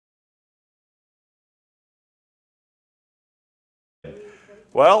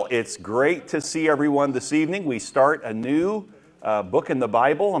Well, it's great to see everyone this evening. We start a new book in the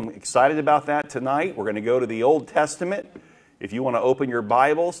Bible. I'm excited about that tonight. We're going to go to the Old Testament. If you want to open your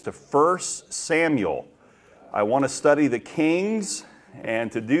Bibles to 1 Samuel. I want to study the Kings, and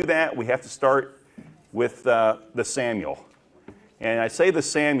to do that, we have to start with the Samuel. And I say the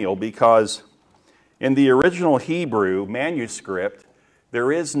Samuel because in the original Hebrew manuscript,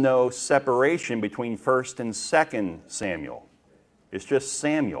 there is no separation between 1st and 2nd Samuel. It's just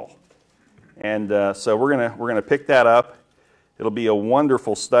Samuel. And so we're gonna pick that up. It'll be a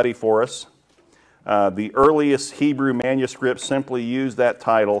wonderful study for us. The earliest Hebrew manuscripts simply use that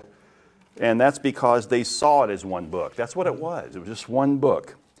title, and that's because they saw it as one book. That's what it was. It was just one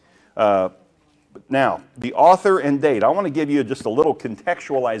book. Now, the author and date. I want to give you just a little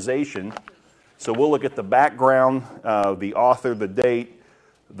contextualization. So we'll look at the background, the author, the date,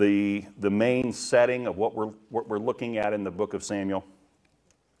 the main setting of what we're looking at in the book of Samuel.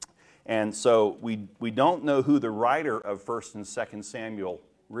 And so we don't know who the writer of 1st and 2nd Samuel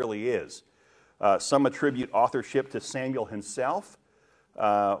really is. Some attribute authorship to Samuel himself,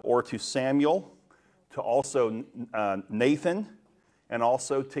 or to Samuel, to also Nathan, and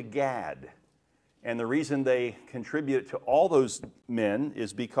also to Gad. And the reason they contribute to all those men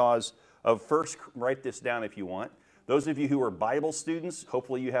is because of first, write this down if you want. Those of you who are Bible students,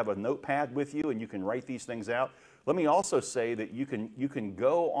 hopefully you have a notepad with you and you can write these things out. Let me also say that you can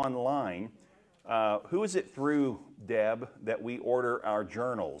go online. Who is it through, Deb, that we order our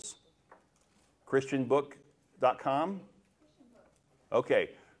journals? ChristianBook.com? Okay.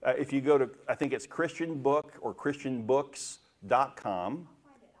 If you go to, I think it's Christian Book or ChristianBooks.com.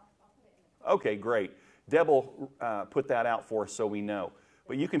 Okay, great. Deb will put that out for us so we know.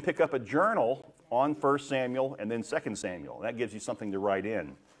 But you can pick up a journal on 1 Samuel and then 2 Samuel. That gives you something to write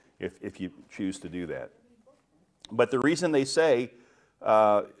in if you choose to do that. But the reason they say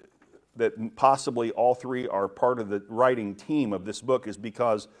that possibly all three are part of the writing team of this book is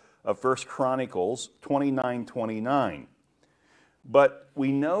because of 1 Chronicles 29:29. But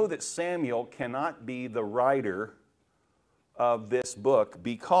we know that Samuel cannot be the writer of this book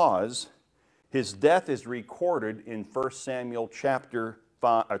because his death is recorded in 1 Samuel chapter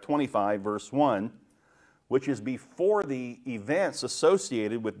 25, verse 1, which is before the events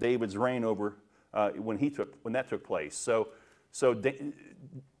associated with David's reign over when that took place. So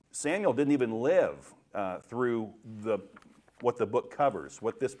Samuel didn't even live through what the book covers,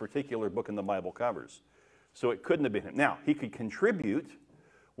 what this particular book in the Bible covers. So it couldn't have been him. Now, he could contribute.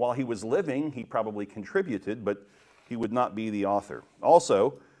 While he was living, he probably contributed, but he would not be the author.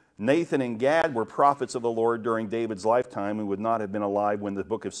 Also, Nathan and Gad were prophets of the Lord during David's lifetime and would not have been alive when the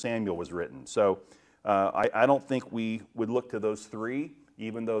book of Samuel was written. So I don't think we would look to those three,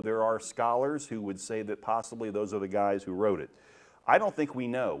 even though there are scholars who would say that possibly those are the guys who wrote it. I don't think we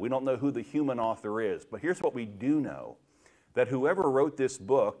know. We don't know who the human author is. But here's what we do know, that whoever wrote this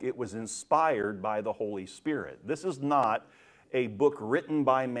book, it was inspired by the Holy Spirit. This is not a book written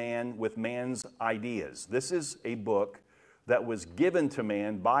by man with man's ideas. This is a book that was given to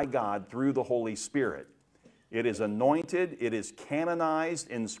man by God through the Holy Spirit. It is anointed, it is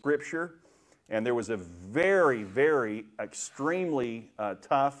canonized in Scripture, and there was a very, very extremely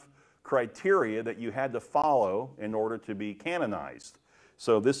tough criteria that you had to follow in order to be canonized.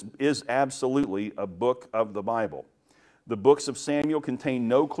 So this is absolutely a book of the Bible. The books of Samuel contain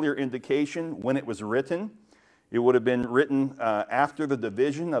no clear indication when it was written. It would have been written after the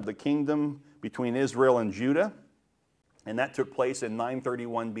division of the kingdom between Israel and Judah. And that took place in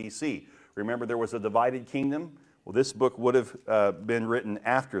 931 BC. Remember, there was a divided kingdom? Well, this book would have been written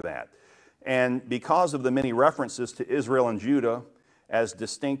after that. And because of the many references to Israel and Judah as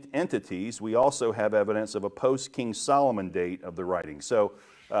distinct entities, we also have evidence of a post-King Solomon date of the writing. So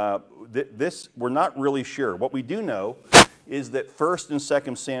this, we're not really sure. What we do know is that 1st and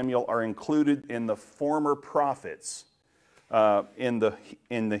 2nd Samuel are included in the former prophets in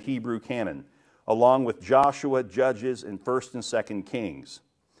the Hebrew canon, along with Joshua, Judges, and 1st and 2nd Kings.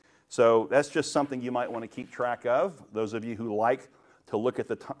 So that's just something you might want to keep track of. Those of you who like to look at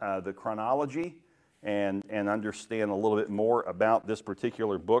the chronology and understand a little bit more about this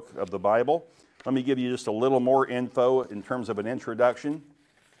particular book of the Bible. Let me give you just a little more info in terms of an introduction.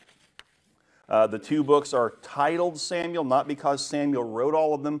 The two books are titled Samuel, not because Samuel wrote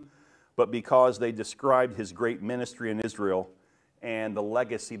all of them, but because they described his great ministry in Israel and the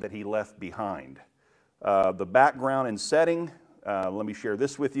legacy that he left behind. The background and setting, let me share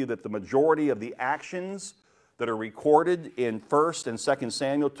this with you, that the majority of the actions that are recorded in 1st and 2nd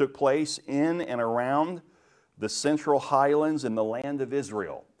Samuel took place in and around the central highlands in the land of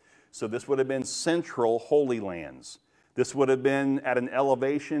Israel. So this would have been central Holy Lands. This would have been at an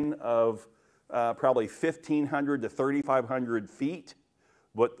elevation of probably 1,500 to 3,500 feet,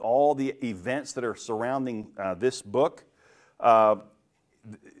 but all the events that are surrounding this book.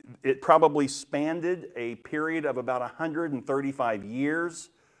 It probably spanned a period of about 135 years,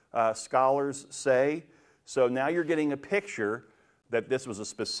 scholars say. So now you're getting a picture that this was a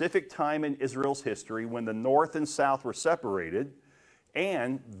specific time in Israel's history when the north and south were separated,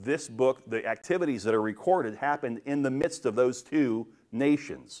 and this book, the activities that are recorded, happened in the midst of those two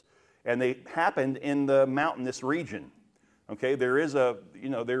nations. And they happened in the mountainous region. Okay, there is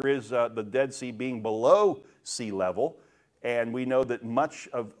the Dead Sea being below sea level, and we know that much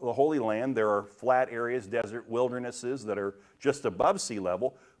of the Holy Land, there are flat areas, desert wildernesses that are just above sea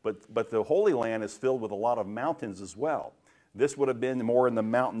level, but the Holy Land is filled with a lot of mountains as well. This would have been more in the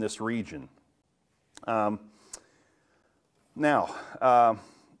mountainous region. The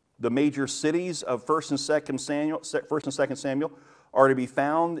major cities of 1st and 2nd Samuel are to be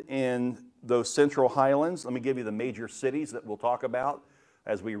found in those central highlands. Let me give you the major cities that we'll talk about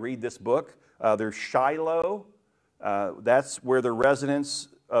as we read this book. There's Shiloh. That's where the residence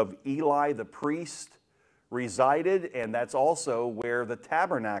of Eli the priest resided, and that's also where the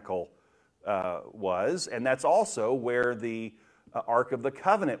tabernacle was, and that's also where the Ark of the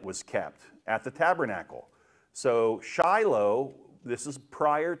Covenant was kept, at the tabernacle. So Shiloh, this is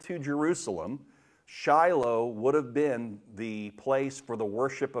prior to Jerusalem, Shiloh would have been the place for the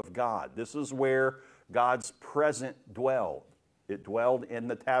worship of God. This is where God's presence dwelled. It dwelled in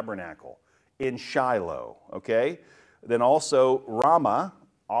the tabernacle, in Shiloh, okay? Then also Ramah,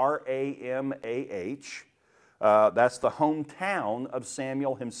 R-A-M-A-H, that's the hometown of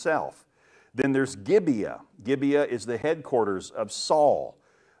Samuel himself. Then there's Gibeah. Gibeah is the headquarters of Saul.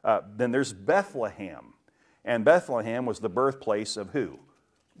 Then there's Bethlehem. And Bethlehem was the birthplace of who?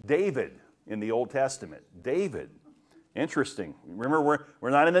 David in the Old Testament. David. Interesting. Remember, we're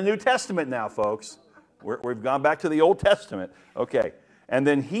not in the New Testament now, folks. We've gone back to the Old Testament. Okay. And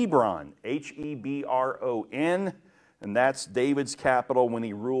then Hebron, H-E-B-R-O-N, and that's David's capital when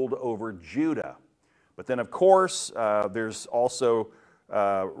he ruled over Judah. But then, of course, there's also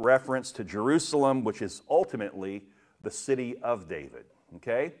reference to Jerusalem, which is ultimately the city of David.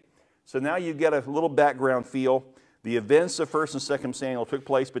 Okay? So now you get a little background feel. The events of 1st and 2nd Samuel took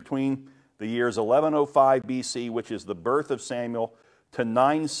place between the years 1105 BC, which is the birth of Samuel, to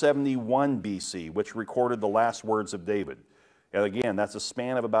 971 BC, which recorded the last words of David. And again, that's a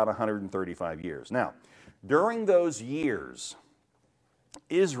span of about 135 years. Now, during those years,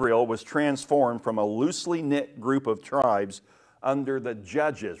 Israel was transformed from a loosely knit group of tribes under the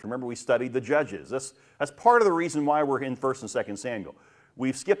judges. Remember, we studied the judges. That's part of the reason why we're in 1st and 2nd Samuel.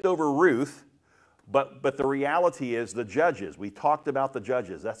 We've skipped over Ruth, but the reality is the judges. We talked about the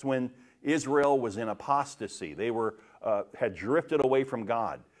judges. That's when Israel was in apostasy. They had drifted away from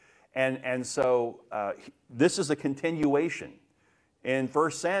God. And so this is a continuation. In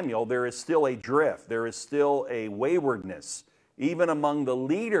 1 Samuel, there is still a drift. There is still a waywardness. Even among the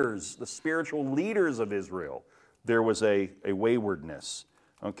leaders, the spiritual leaders of Israel, there was a waywardness.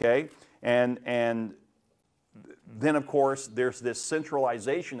 Okay? And then, of course, there's this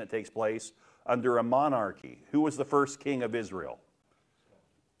centralization that takes place under a monarchy. Who was the first king of Israel?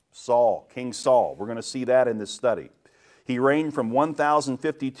 Saul, King Saul. We're going to see that in this study. He reigned from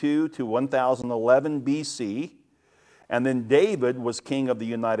 1052 to 1011 BC, and then David was king of the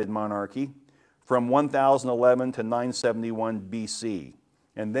United Monarchy from 1011 to 971 BC.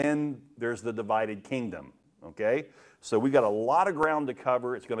 And then there's the divided kingdom, okay? So we got a lot of ground to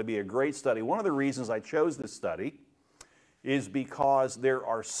cover. It's going to be a great study. One of the reasons I chose this study is because there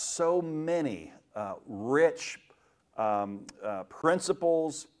are so many rich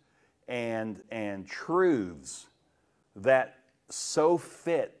principles and truths that so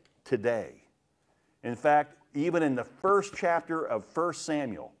fit today. In fact, even in the first chapter of 1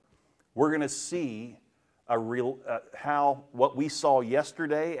 Samuel, we're going to see how what we saw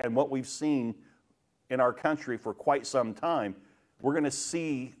yesterday and what we've seen in our country for quite some time, we're going to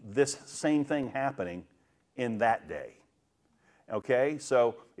see this same thing happening in that day. Okay,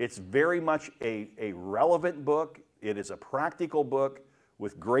 so it's very much a relevant book. It is a practical book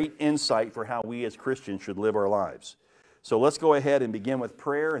with great insight for how we as Christians should live our lives. So let's go ahead and begin with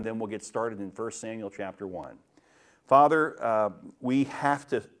prayer, and then we'll get started in 1 Samuel chapter 1. Father, we have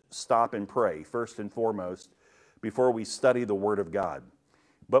to stop and pray, first and foremost, before we study the Word of God.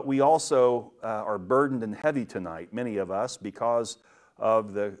 But we also are burdened and heavy tonight, many of us, because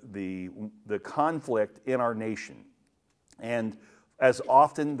of the conflict in our nation. And as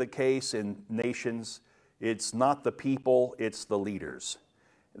often the case in nations, it's not the people, it's the leaders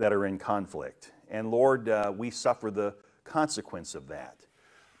that are in conflict. And Lord, we suffer the consequence of that.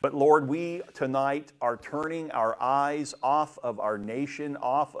 But Lord, we tonight are turning our eyes off of our nation,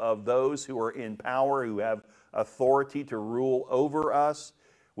 off of those who are in power, who have authority to rule over us.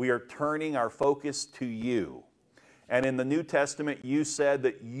 We are turning our focus to you. And in the New Testament, you said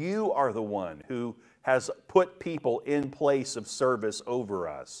that you are the one who has put people in place of service over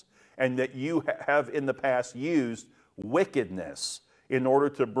us, and that you have in the past used wickedness in order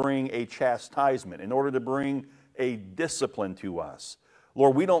to bring a chastisement, in order to bring a discipline to us.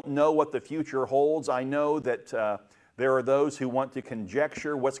 Lord, we don't know what the future holds. I know that there are those who want to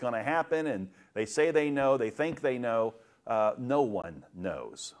conjecture what's going to happen, and they say they know, they think they know. No one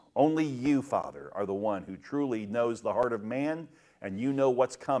knows. Only you, Father, are the one who truly knows the heart of man, and you know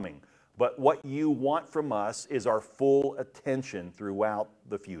what's coming. But what you want from us is our full attention throughout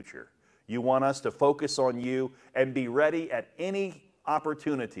the future. You want us to focus on you and be ready at any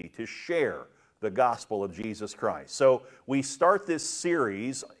opportunity to share the gospel of Jesus Christ. So we start this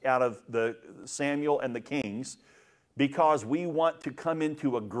series out of the Samuel and the Kings because we want to come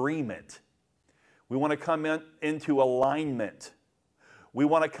into agreement. We want to come into alignment. We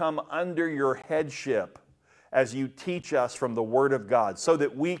want to come under your headship as you teach us from the Word of God so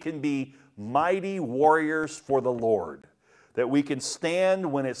that we can be mighty warriors for the Lord, that we can stand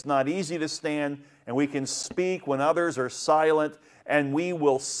when it's not easy to stand, and we can speak when others are silent, and we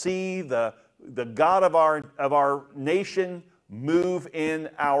will see the God of our nation move in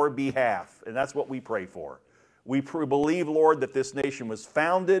our behalf. And that's what we pray for. We believe, Lord, that this nation was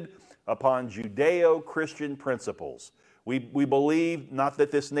founded upon Judeo-Christian principles. We believe not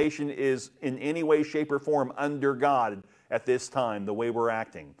that this nation is in any way, shape, or form under God at this time, the way we're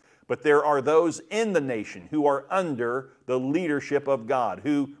acting. But there are those in the nation who are under the leadership of God,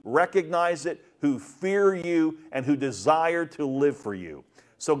 who recognize it, who fear you, and who desire to live for you.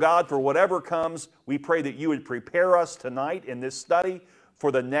 So God, for whatever comes, we pray that you would prepare us tonight in this study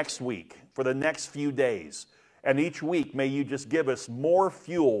for the next week, for the next few days. And each week, may you just give us more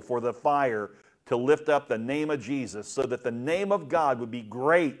fuel for the fire to lift up the name of Jesus so that the name of God would be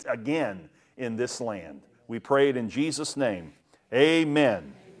great again in this land. We pray it in Jesus' name.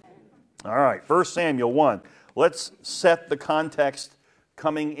 Amen. All right, 1 Samuel 1. Let's set the context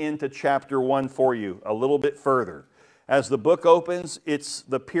coming into chapter 1 for you a little bit further. As the book opens, it's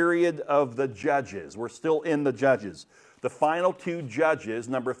the period of the judges. We're still in the judges. The final two judges,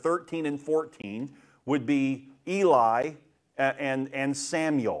 number 13 and 14, would be Eli and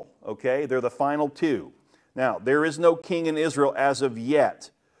Samuel, okay? They're the final two. Now, there is no king in Israel as of yet.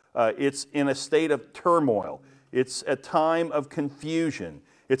 It's in a state of turmoil. It's a time of confusion.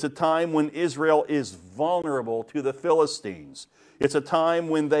 It's a time when Israel is vulnerable to the Philistines. It's a time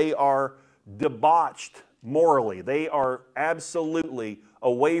when they are debauched morally. They are absolutely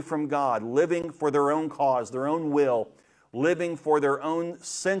away from God, living for their own cause, their own will, living for their own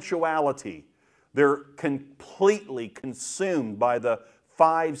sensuality. They're completely consumed by the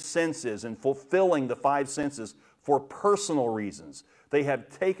five senses and fulfilling the five senses for personal reasons. They have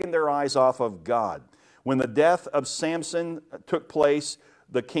taken their eyes off of God. When the death of Samson took place,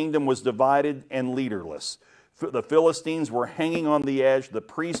 the kingdom was divided and leaderless. The Philistines were hanging on the edge. The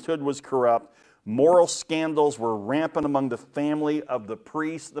priesthood was corrupt. Moral scandals were rampant among the family of the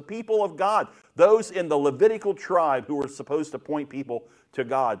priests, the people of God. Those in the Levitical tribe who were supposed to point people to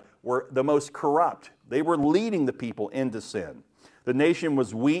God were the most corrupt. They were leading the people into sin. The nation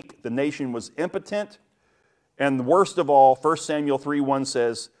was weak. The nation was impotent. And worst of all, 1 Samuel 3:1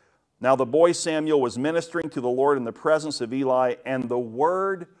 says, "Now the boy Samuel was ministering to the Lord in the presence of Eli, and the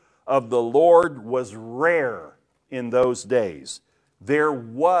word of the Lord was rare in those days. There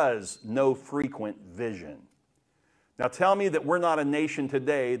was no frequent vision." Now tell me that we're not a nation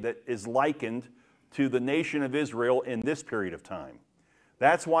today that is likened to the nation of Israel in this period of time.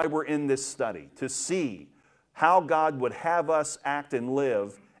 That's why we're in this study, to see how God would have us act and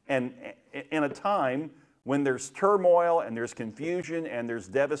live, and in a time when there's turmoil and there's confusion and there's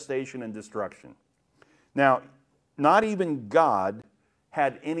devastation and destruction. Now, not even God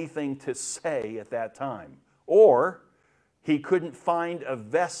had anything to say at that time, or he couldn't find a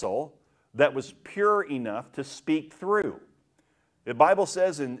vessel that was pure enough to speak through. The Bible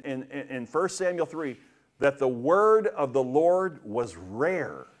says in 1 Samuel 3 that the word of the Lord was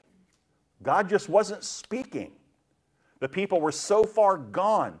rare. God just wasn't speaking. The people were so far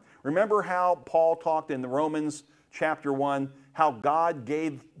gone. Remember how Paul talked in the Romans chapter 1, how God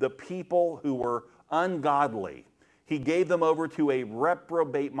gave the people who were ungodly, he gave them over to a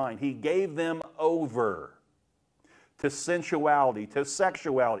reprobate mind. He gave them over to sensuality, to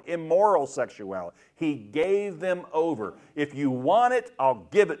sexuality, immoral sexuality. He gave them over. If you want it, I'll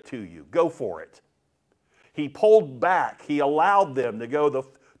give it to you. Go for it. He pulled back. He allowed them to go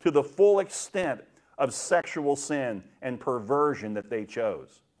to the full extent of sexual sin and perversion that they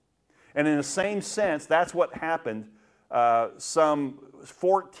chose. And in the same sense, that's what happened some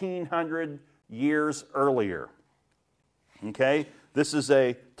 1,400 years earlier. Okay? This is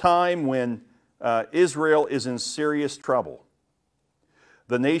a time when Israel is in serious trouble.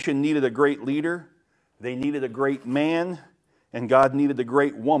 The nation needed a great leader, they needed a great man, and God needed a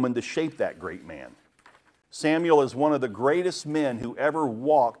great woman to shape that great man. Samuel is one of the greatest men who ever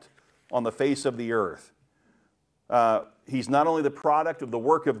walked on the face of the earth. He's not only the product of the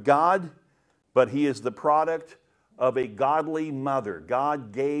work of God, but he is the product of a godly mother.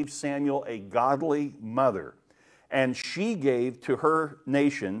 God gave Samuel a godly mother. And she gave to her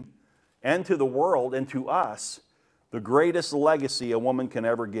nation and to the world and to us the greatest legacy a woman can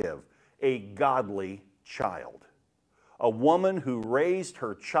ever give, a godly child. A woman who raised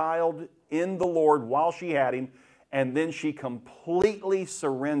her child in the Lord while she had him, and then she completely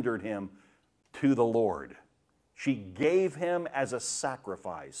surrendered him to the Lord. She gave him as a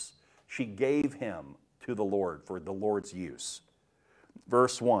sacrifice. She gave him to the Lord for the Lord's use.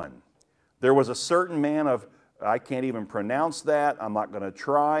 Verse 1, there was a certain man of, I can't even pronounce that, I'm not going to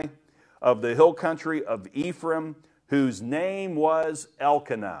try, of the hill country of Ephraim, whose name was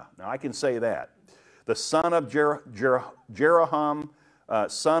Elkanah. Now I can say that. The son of Jeroham,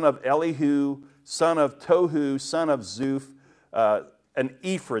 son of Elihu, son of Tohu, son of Zuph, an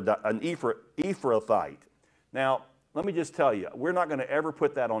Ephrathite. Now, let me just tell you, we're not going to ever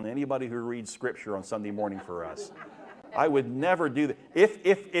put that on anybody who reads Scripture on Sunday morning for us. I would never do that.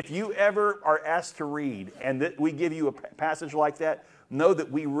 If you ever are asked to read and that we give you a passage like that, know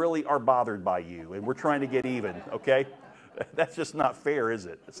that we really are bothered by you and we're trying to get even, okay? That's just not fair, is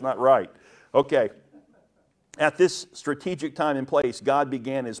it? It's not right. Okay. At this strategic time and place, God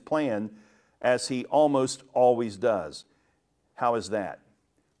began His plan as He almost always does. How is that?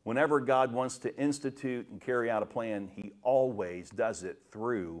 Whenever God wants to institute and carry out a plan, He always does it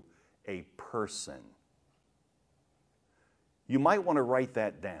through a person. You might want to write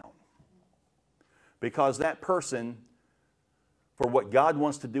that down, because that person, for what God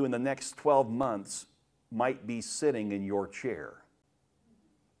wants to do in the next 12 months, might be sitting in your chair.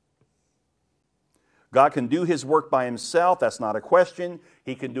 God can do His work by Himself, that's not a question.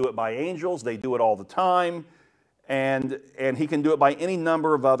 He can do it by angels, they do it all the time. And He can do it by any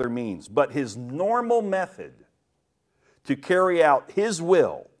number of other means. But His normal method to carry out His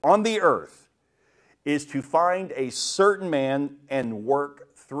will on the earth is to find a certain man and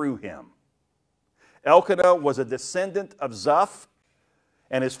work through him. Elkanah was a descendant of Zuph,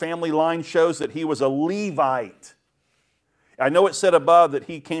 and his family line shows that he was a Levite. I know it said above that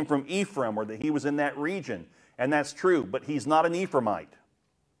he came from Ephraim, or that he was in that region, and that's true, but he's not an Ephraimite.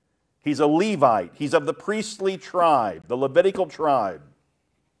 He's a Levite. He's of the priestly tribe, the Levitical tribe.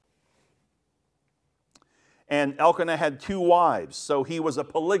 And Elkanah had 2 wives, so he was a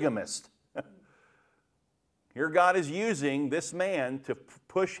polygamist. Here God is using this man to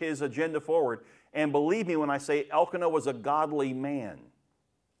push His agenda forward. And believe me when I say Elkanah was a godly man.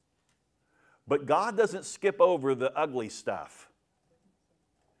 But God doesn't skip over the ugly stuff.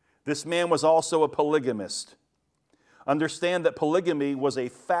 This man was also a polygamist. Understand that polygamy was a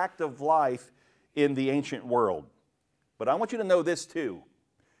fact of life in the ancient world. But I want you to know this too.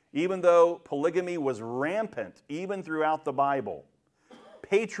 Even though polygamy was rampant, even throughout the Bible,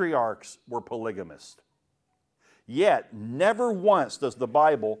 patriarchs were polygamists. Yet, never once does the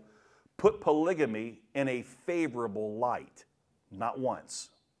Bible put polygamy in a favorable light. Not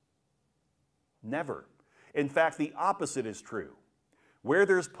once. Never. In fact, the opposite is true. Where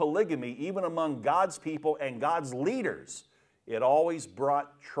there's polygamy, even among God's people and God's leaders, it always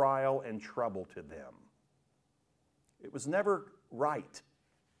brought trial and trouble to them. It was never right.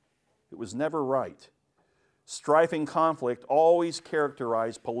 It was never right. Strife and conflict always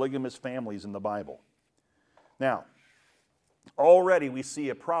characterized polygamous families in the Bible. Now, already we see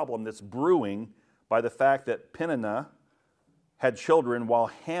a problem that's brewing by the fact that Peninnah had children while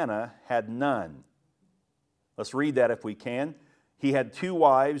Hannah had none. Let's read that if we can. He had 2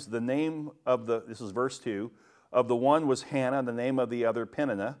 wives. The name of this is verse 2, of the one was Hannah, the name of the other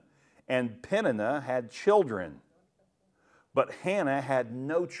Peninnah. And Peninnah had children, but Hannah had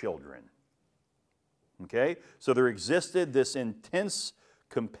no children. Okay? So there existed this intense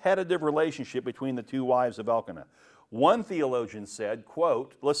competitive relationship between the 2 wives of Elkanah. One theologian said,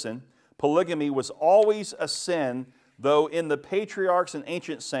 quote, listen, polygamy was always a sin, though in the patriarchs and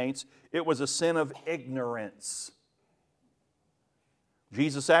ancient saints, it was a sin of ignorance.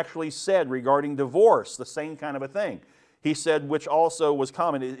 Jesus actually said regarding divorce the same kind of a thing. He said, which also was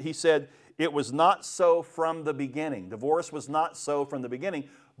common, he said, it was not so from the beginning. Divorce was not so from the beginning,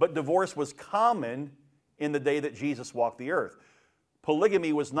 but divorce was common in the day that Jesus walked the earth.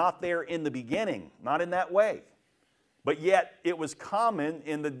 Polygamy was not there in the beginning, not in that way. But yet it was common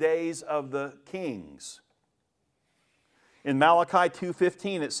in the days of the kings. In Malachi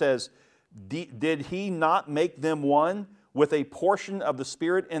 2:15 it says, did he not make them one with a portion of the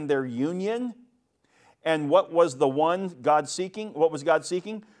Spirit in their union? And what was the one God seeking? What was God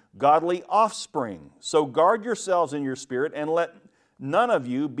seeking? Godly offspring. So guard yourselves in your spirit, and let none of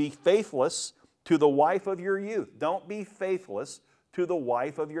you be faithless to the wife of your youth. Don't be faithless to the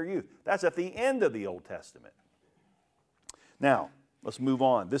wife of your youth. That's at the end of the Old Testament. Now, let's move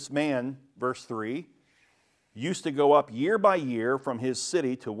on. This man, verse 3, used to go up year by year from his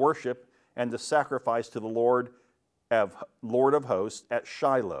city to worship and to sacrifice to the Lord of hosts at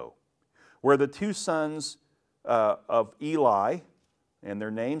Shiloh, where the two sons of Eli, and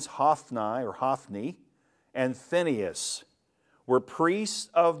their names Hophni and Phinehas, were priests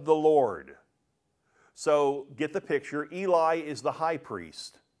of the Lord. So get the picture. Eli is the high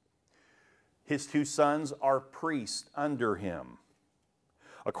priest. His two sons are priests under him.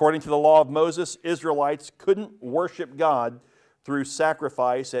 According to the law of Moses, Israelites couldn't worship God through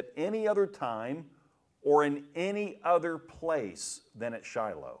sacrifice at any other time or in any other place than at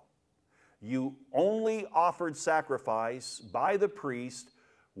Shiloh. You only offered sacrifice by the priest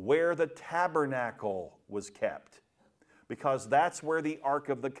where the tabernacle was kept, because that's where the Ark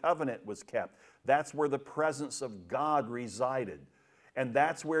of the Covenant was kept. That's where the presence of God resided. And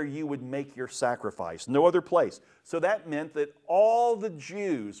that's where you would make your sacrifice. No other place. So that meant that all the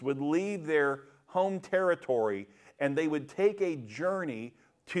Jews would leave their home territory and they would take a journey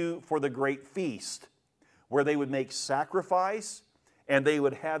for the great feast, where they would make sacrifice and they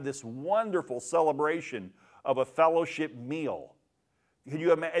would have this wonderful celebration of a fellowship meal. Can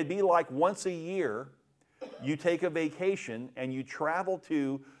you imagine? It'd be like once a year you take a vacation and you travel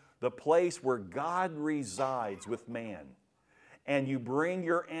to the place where God resides with man. And you bring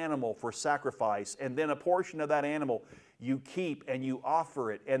your animal for sacrifice, and then a portion of that animal you keep and you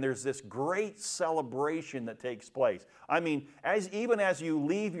offer it, and there's this great celebration that takes place. I mean, even as you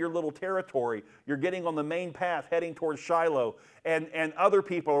leave your little territory, you're getting on the main path heading towards Shiloh, and other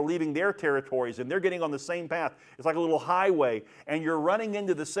people are leaving their territories, and they're getting on the same path. It's like a little highway, and you're running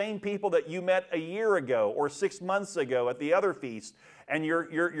into the same people that you met a year ago or 6 months ago at the other feast, and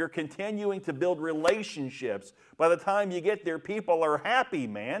you're continuing to build relationships. By the time you get there, people are happy,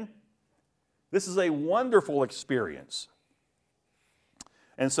 man. This is a wonderful experience.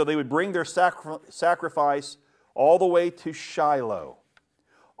 And so they would bring their sacrifice all the way to Shiloh.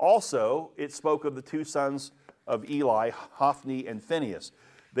 Also, it spoke of the two sons of Eli, Hophni and Phinehas.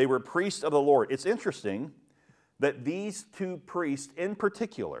 They were priests of the Lord. It's interesting that these two priests in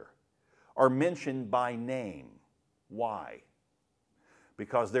particular are mentioned by name. Why?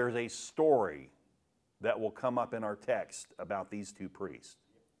 Because there's a story that will come up in our text about these two priests.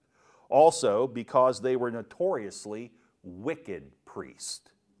 Also, because they were notoriously wicked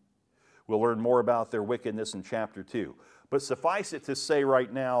priests. We'll learn more about their wickedness in chapter 2. But suffice it to say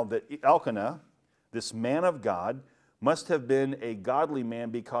right now that Elkanah, this man of God, must have been a godly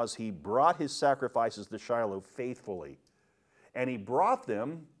man because he brought his sacrifices to Shiloh faithfully. And he brought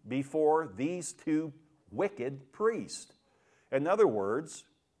them before these two wicked priests. In other words,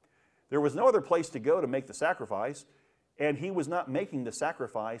 there was no other place to go to make the sacrifice, and he was not making the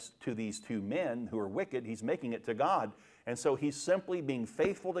sacrifice to these two men who are wicked. He's making it to God. And so he's simply being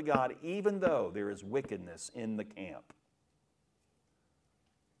faithful to God even though there is wickedness in the camp.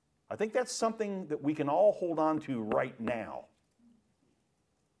 I think that's something that we can all hold on to right now.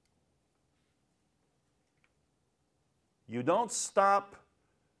 You don't stop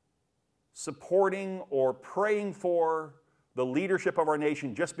supporting or praying for the leadership of our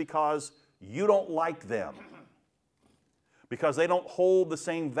nation just because you don't like them, because they don't hold the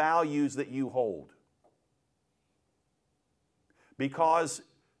same values that you hold, because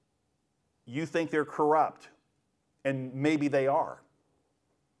you think they're corrupt, and maybe they are.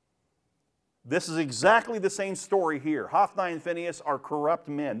 This is exactly the same story here. Hophni and Phinehas are corrupt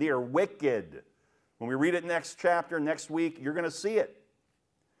men. They are wicked. When we read it next chapter, next week, you're going to see it.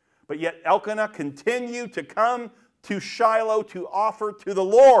 But yet Elkanah continued to come to Shiloh to offer to the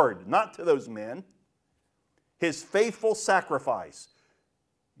Lord, not to those men, his faithful sacrifice.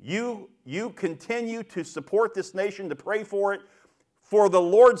 You continue to support this nation, to pray for it for the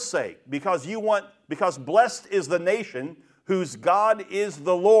Lord's sake, because blessed is the nation whose God is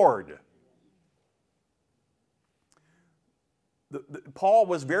the Lord. Paul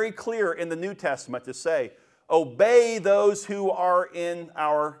was very clear in the New Testament to say, obey those who are in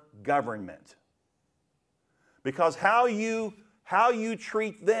our government. Because how you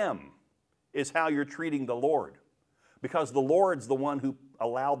treat them is how you're treating the Lord. Because the Lord's the one who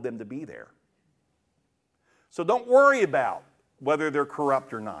allowed them to be there. So don't worry about whether they're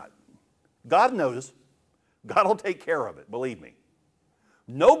corrupt or not. God knows. God will take care of it, believe me.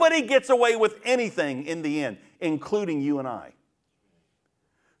 Nobody gets away with anything in the end, including you and I.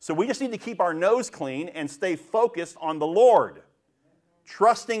 So we just need to keep our nose clean and stay focused on the Lord,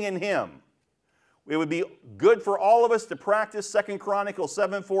 trusting in Him. It would be good for all of us to practice 2 Chronicles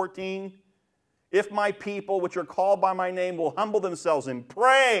 7:14. If my people, which are called by my name, will humble themselves and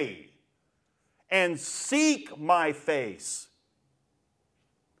pray and seek my face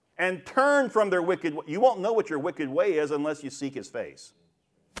and turn from their wicked way. You won't know what your wicked way is unless you seek His face.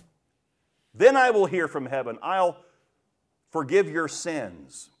 Then I will hear from heaven. I'll forgive your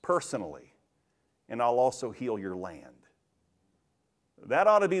sins personally, and I'll also heal your land. That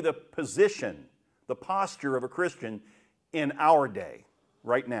ought to be the position, the posture of a Christian in our day,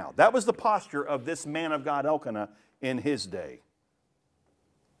 right now. That was the posture of this man of God, Elkanah, in his day.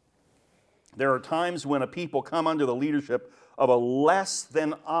 There are times when a people come under the leadership of a less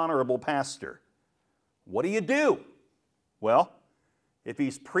than honorable pastor. What do? Well, if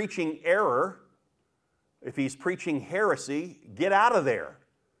he's preaching error, if he's preaching heresy, get out of there.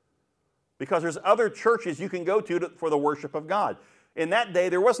 Because there's other churches you can go to for the worship of God. In that day,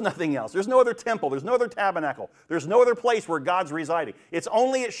 there was nothing else. There's no other temple. There's no other tabernacle. There's no other place where God's residing. It's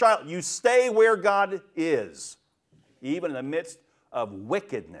only at Shiloh. You stay where God is, even in the midst of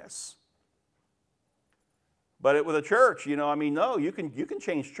wickedness. But with a church, no, you can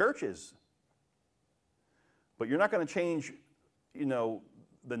change churches. But you're not going to change,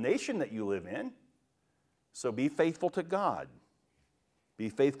 the nation that you live in. So be faithful to God. Be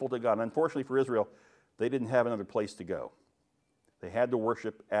faithful to God. And unfortunately for Israel, they didn't have another place to go. They had to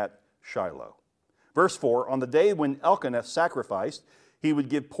worship at Shiloh. Verse 4, on the day when Elkanah sacrificed, he would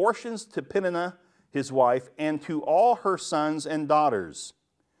give portions to Peninnah, his wife, and to all her sons and daughters.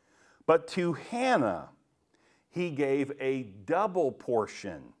 But to Hannah he gave a double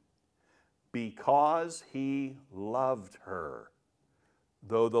portion because he loved her,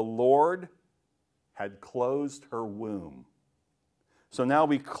 though the Lord had closed her womb. So now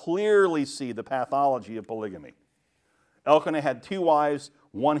we clearly see the pathology of polygamy. Elkanah had two wives,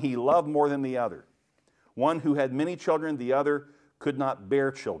 one he loved more than the other. One who had many children, the other could not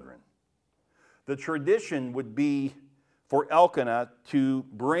bear children. The tradition would be for Elkanah to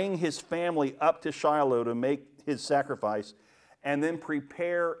bring his family up to Shiloh to make his sacrifice and then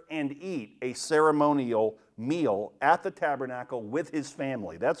prepare and eat a ceremonial meal at the tabernacle with his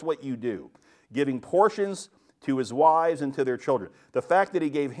family. That's what you do, giving portions to his wives and to their children. The fact that he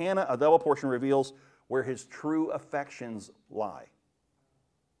gave Hannah a double portion reveals where his true affections lie.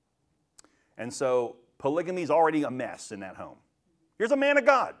 And so polygamy is already a mess in that home. Here's a man of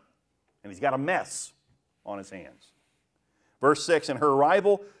God, and he's got a mess on his hands. Verse 6, and her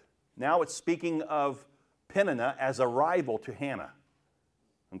rival, now it's speaking of Peninnah as a rival to Hannah.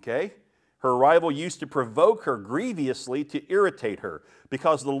 Okay? Her rival used to provoke her grievously to irritate her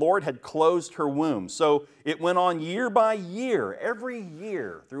because the Lord had closed her womb. So it went on year by year, every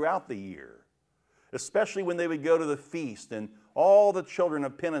year, throughout the year. Especially when they would go to the feast and all the children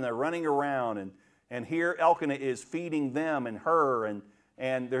of Peninnah running around, and here Elkanah is feeding them and her,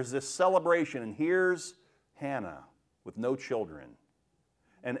 and there's this celebration, and here's Hannah with no children,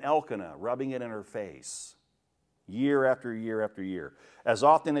 and Elkanah rubbing it in her face year after year after year. As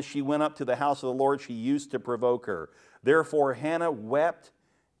often as she went up to the house of the Lord, she used to provoke her. Therefore Hannah wept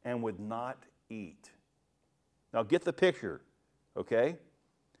and would not eat. Now get the picture, okay?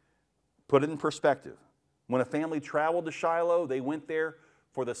 Put it in perspective. When a family traveled to Shiloh, they went there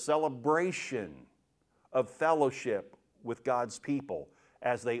for the celebration of fellowship with God's people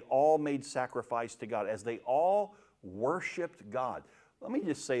as they all made sacrifice to God, as they all worshiped God. Let me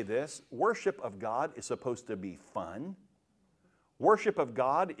just say this. Worship of God is supposed to be fun. Worship of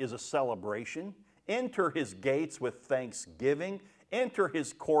God is a celebration. Enter His gates with thanksgiving. Enter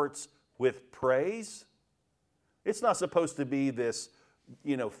His courts with praise. It's not supposed to be this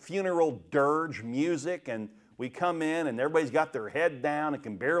funeral dirge music, and we come in and everybody's got their head down and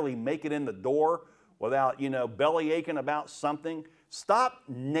can barely make it in the door without, belly aching about something. Stop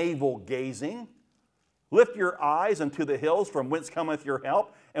navel gazing. Lift your eyes unto the hills from whence cometh your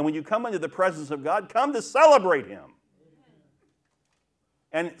help. And when you come into the presence of God, come to celebrate Him.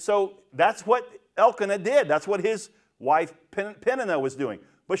 And so that's what Elkanah did. That's what his wife Peninnah was doing.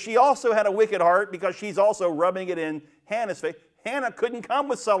 But she also had a wicked heart because she's also rubbing it in Hannah's face. Hannah couldn't come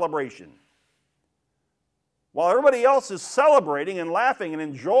with celebration. While everybody else is celebrating and laughing and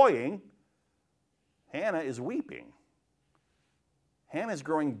enjoying, Hannah is weeping. Hannah is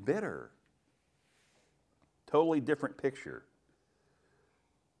growing bitter. Totally different picture.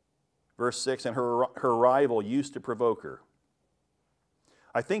 Verse 6, and her rival used to provoke her.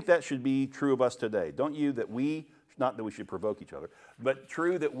 I think that should be true of us today. Don't you? Not that we should provoke each other, but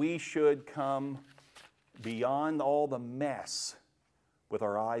true that we should come beyond all the mess with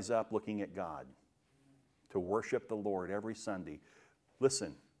our eyes up looking at God, to worship the Lord every Sunday.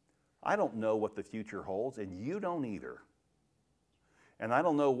 Listen, I don't know what the future holds, and you don't either. And I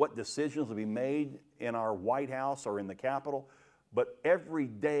don't know what decisions will be made in our White House or in the Capitol, but every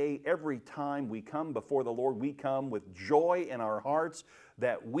day, every time we come before the Lord, we come with joy in our hearts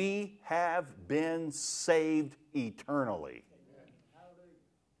that we have been saved eternally.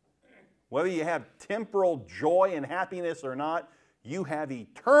 Whether you have temporal joy and happiness or not, you have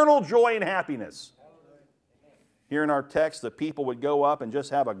eternal joy and happiness. Here in our text, the people would go up and just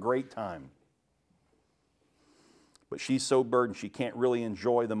have a great time. But she's so burdened she can't really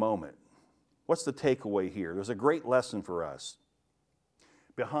enjoy the moment. What's the takeaway here? There's a great lesson for us.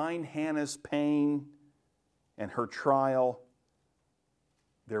 Behind Hannah's pain and her trial,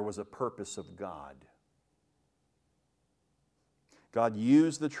 there was a purpose of God. God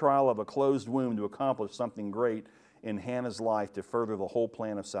used the trial of a closed womb to accomplish something great in Hannah's life to further the whole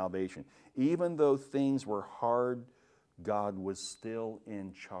plan of salvation. Even though things were hard, God was still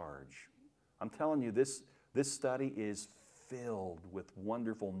in charge. I'm telling you, this study is filled with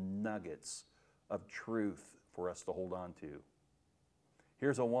wonderful nuggets of truth for us to hold on to.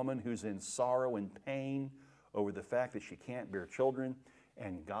 Here's a woman who's in sorrow and pain over the fact that she can't bear children,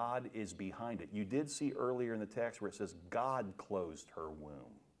 and God is behind it. You did see earlier in the text where it says God closed her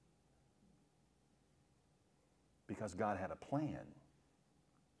womb, because God had a plan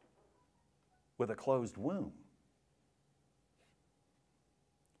with a closed womb.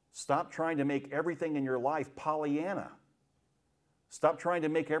 Stop trying to make everything in your life Pollyanna. Stop trying to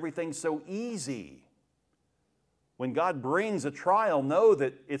make everything so easy. When God brings a trial, know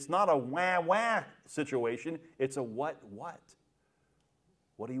that it's not a wah-wah situation. It's a what?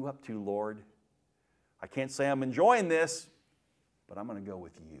 What are you up to, Lord? I can't say I'm enjoying this, but I'm going to go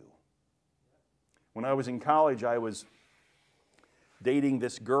with you. When I was in college, I was dating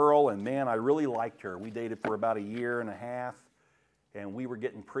this girl, and man, I really liked her. We dated for about a year and a half, and we were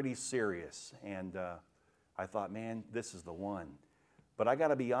getting pretty serious. And I thought, man, this is the one. But I got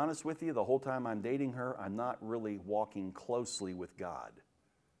to be honest with you, the whole time I'm dating her, I'm not really walking closely with God.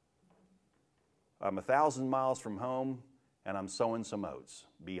 I'm 1,000 miles from home, and I'm sowing some oats,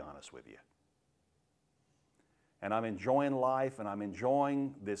 be honest with you. And I'm enjoying life, and I'm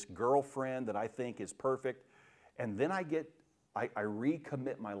enjoying this girlfriend that I think is perfect. And then I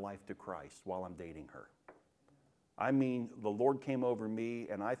recommit my life to Christ while I'm dating her. I mean, the Lord came over me,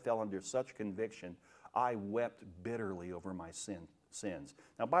 and I fell under such conviction, I wept bitterly over my sins.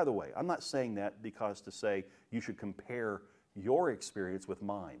 Now, by the way, I'm not saying that because to say you should compare your experience with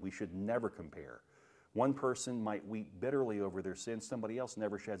mine. We should never compare. One person might weep bitterly over their sins, somebody else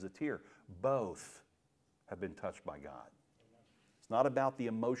never sheds a tear. Both have been touched by God. It's not about the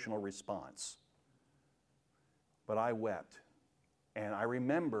emotional response. But I wept. And I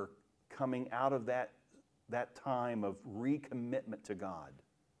remember coming out of that time of recommitment to God.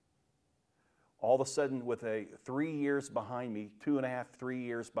 All of a sudden, with 3 years behind me, 2.5, 3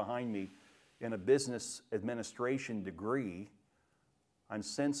 years behind me, in a business administration degree, I'm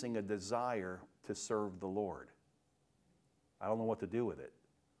sensing a desire to serve the Lord. I don't know what to do with it.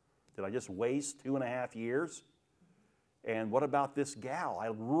 Did I just waste 2.5 years? And what about this gal?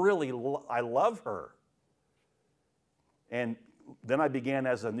 I love her. And then I began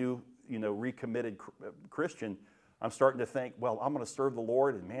as a new, recommitted Christian. I'm starting to think, well, I'm going to serve the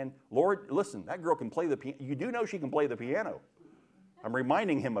Lord. And man, Lord, listen, that girl can play the piano. You do know she can play the piano. I'm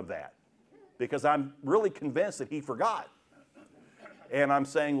reminding him of that because I'm really convinced that he forgot. And I'm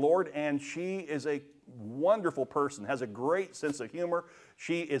saying, Lord, and she is a wonderful person, has a great sense of humor.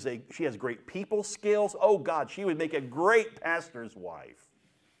 She has great people skills. Oh, God, she would make a great pastor's wife.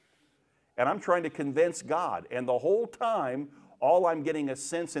 And I'm trying to convince God. And the whole time, all I'm getting a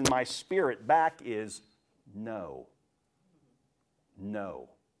sense in my spirit back is, no.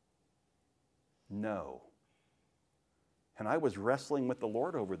 And I was wrestling with the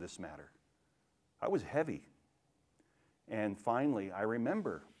Lord over this matter. I was heavy. And finally, I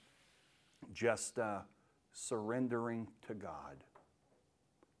remember just surrendering to God.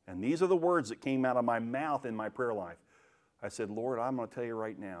 And these are the words that came out of my mouth in my prayer life. I said, Lord, I'm going to tell you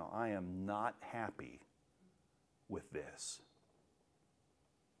right now, I am not happy with this.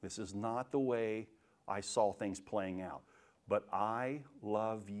 This is not the way I saw things playing out. But I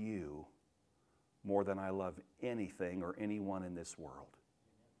love you more than I love anything or anyone in this world.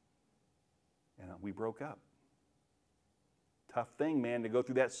 And we broke up. Tough thing, man, to go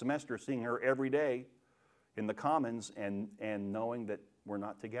through that semester seeing her every day in the Commons and knowing that we're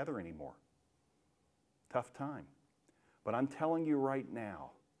not together anymore. Tough time. But I'm telling you right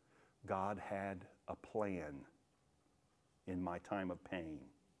now, God had a plan in my time of pain.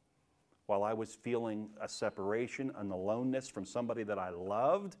 While I was feeling a separation, an aloneness from somebody that I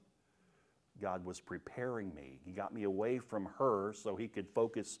loved, God was preparing me. He got me away from her so He could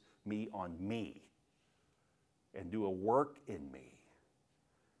focus me on me and do a work in me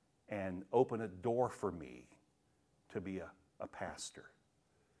and open a door for me to be a pastor.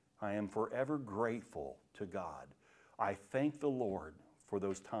 I am forever grateful to God. I thank the Lord for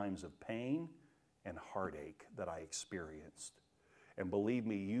those times of pain and heartache that I experienced. And believe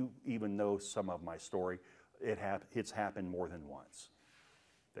me, you even know some of my story. It's happened more than once.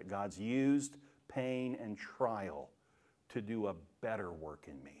 That God's used pain and trial to do a better work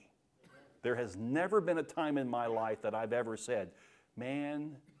in me. There has never been a time in my life that I've ever said,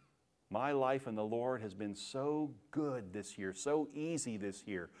 man, my life in the Lord has been so good this year, so easy this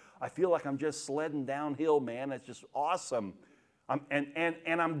year. I feel like I'm just sledding downhill, man. It's just awesome.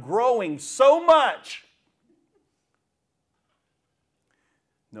 And I'm growing so much.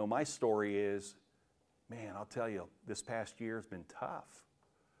 No, my story is, man, I'll tell you, this past year has been tough.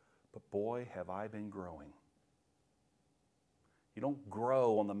 But boy, have I been growing. You don't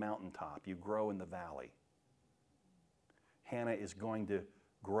grow on the mountaintop, you grow in the valley. Hannah is going to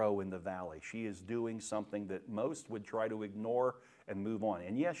grow in the valley. She is doing something that most would try to ignore and move on.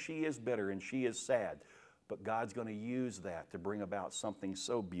 And yes, she is bitter and she is sad, but God's going to use that to bring about something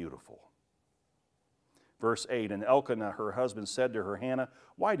so beautiful. Verse 8, and Elkanah, her husband, said to her, Hannah,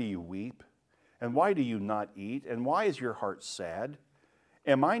 why do you weep? And why do you not eat? And why is your heart sad?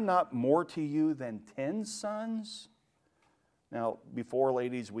 Am I not more to you than 10 sons? Now, before,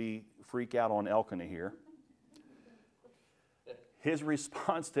 ladies, we freak out on Elkanah here, his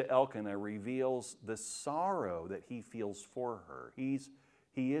response to Elkanah reveals the sorrow that he feels for her. He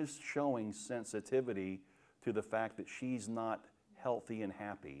is showing sensitivity to the fact that she's not healthy and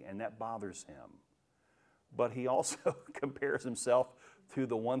happy, and that bothers him. But he also compares himself to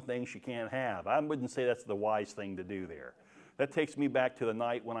the one thing she can't have. I wouldn't say that's the wise thing to do there. That takes me back to the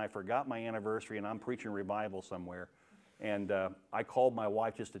night when I forgot my anniversary and I'm preaching revival somewhere. And I called my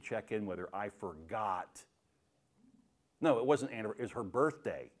wife just to check in with her. I forgot. No, it wasn't anniversary. It was her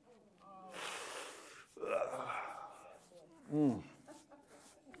birthday.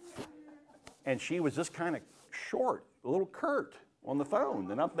 And she was just kind of short, a little curt on the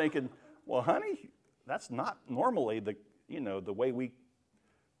phone. And I'm thinking, well, honey, that's not normally the way we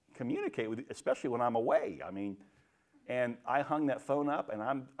communicate with you, especially when I'm away. I mean, and I hung that phone up, and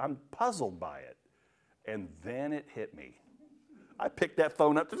I'm puzzled by it. And then it hit me. I picked that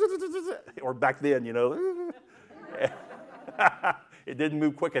phone up, or back then, it didn't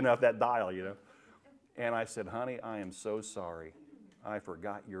move quick enough, that dial, And I said, honey, I am so sorry. I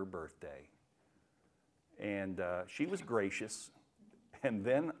forgot your birthday. And she was gracious. And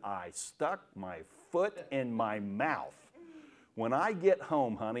then I stuck my foot in my mouth. When I get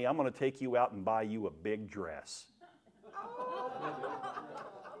home, honey, I'm going to take you out and buy you a big dress.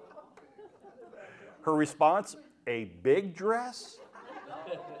 Her response, a big dress?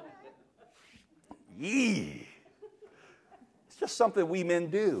 Yee. It's just something we men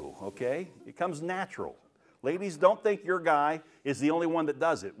do, okay? It comes natural. Ladies, don't think your guy is the only one that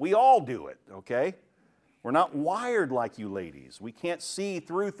does it. We all do it, okay? We're not wired like you ladies. We can't see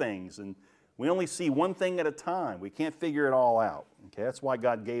through things, and we only see one thing at a time. We can't figure it all out, okay? That's why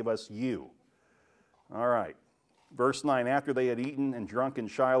God gave us you. All right. Verse 9, after they had eaten and drunk in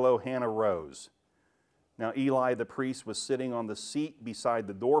Shiloh, Hannah rose. Now Eli the priest was sitting on the seat beside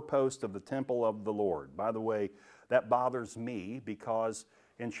the doorpost of the temple of the Lord. By the way, that bothers me because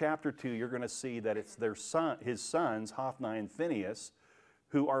in chapter 2 you're going to see that it's his sons, Hophni and Phinehas,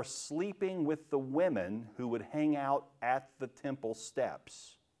 who are sleeping with the women who would hang out at the temple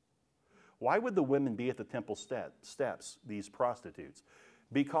steps. Why would the women be at the temple steps, these prostitutes?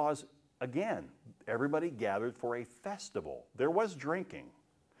 Because, again, everybody gathered for a festival. There was drinking.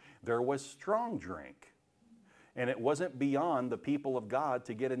 There was strong drink. And it wasn't beyond the people of God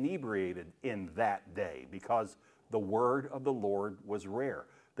to get inebriated in that day because the word of the Lord was rare.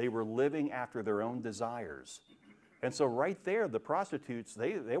 They were living after their own desires. And so right there, the prostitutes,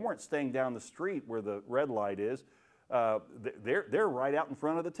 they weren't staying down the street where the red light is. They're right out in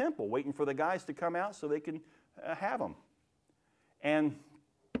front of the temple waiting for the guys to come out so they can have them. And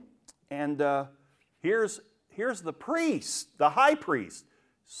And here's the priest, the high priest,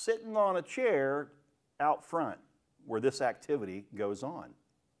 sitting on a chair out front where this activity goes on.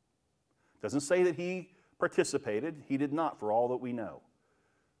 Doesn't say that he participated. He did not, for all that we know.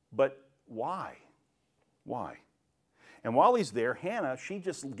 But why? Why? And while he's there, Hannah, she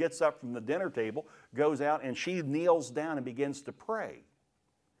just gets up from the dinner table, goes out, and she kneels down and begins to pray.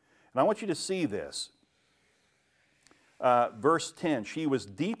 And I want you to see this. Verse 10, she was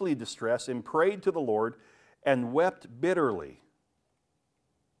deeply distressed and prayed to the Lord and wept bitterly.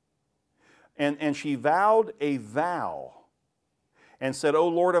 And she vowed a vow and said, O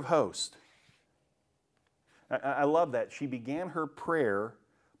Lord of hosts. I love that. She began her prayer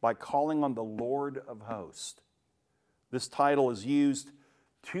by calling on the Lord of hosts. This title is used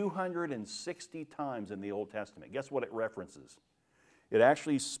 260 times in the Old Testament. Guess what it references? It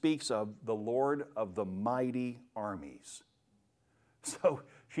actually speaks of the Lord of the mighty armies. So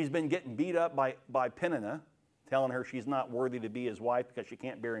she's been getting beat up by Peninnah, telling her she's not worthy to be his wife because she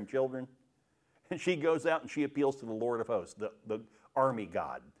can't bear him children. And she goes out and she appeals to the Lord of hosts, the army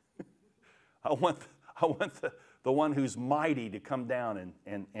God. I want the one who's mighty to come down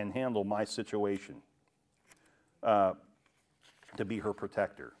and handle my situation, to be her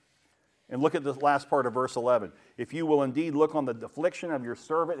protector. And look at the last part of verse 11. If you will indeed look on the affliction of your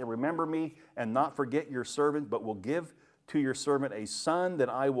servant and remember me and not forget your servant, but will give to your servant a son, then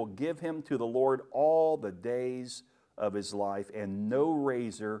I will give him to the Lord all the days of his life, and no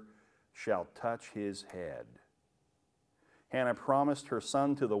razor shall touch his head. Hannah promised her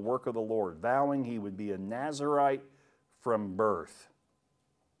son to the work of the Lord, vowing he would be a Nazirite from birth.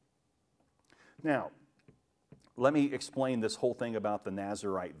 Now, let me explain this whole thing about the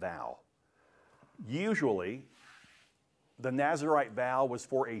Nazirite vow. Usually, the Nazirite vow was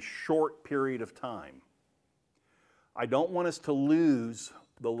for a short period of time. I don't want us to lose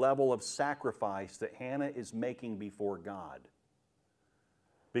the level of sacrifice that Hannah is making before God.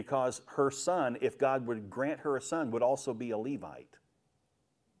 Because her son, if God would grant her a son, would also be a Levite.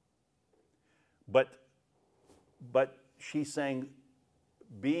 But she's saying,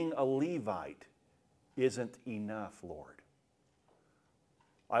 being a Levite isn't enough, Lord.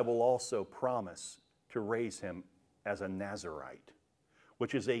 I will also promise to raise him as a Nazirite,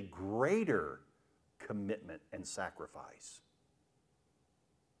 which is a greater commitment and sacrifice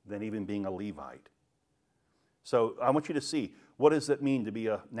than even being a Levite. So I want you to see, what does it mean to be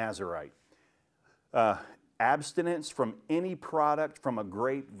a Nazirite? Abstinence from any product from a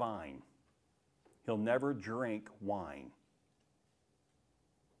grapevine. He'll never drink wine.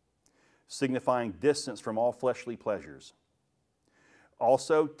 Signifying distance from all fleshly pleasures.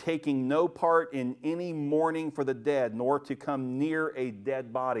 Also, taking no part in any mourning for the dead, nor to come near a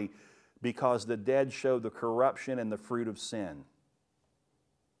dead body, because the dead show the corruption and the fruit of sin.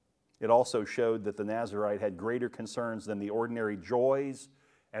 It also showed that the Nazirite had greater concerns than the ordinary joys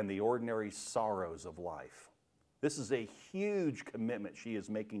and the ordinary sorrows of life. This is a huge commitment she is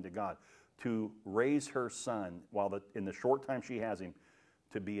making to God, to raise her son, in the short time she has him,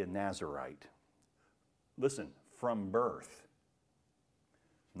 to be a Nazirite. Listen, from birth.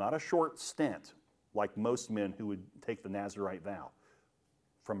 Not a short stint like most men who would take the Nazirite vow.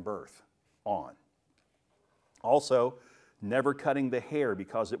 From birth on. Also, never cutting the hair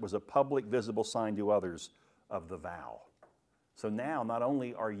because it was a public, visible sign to others of the vow. So now, not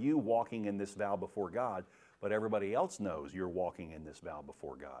only are you walking in this vow before God, but everybody else knows you're walking in this vow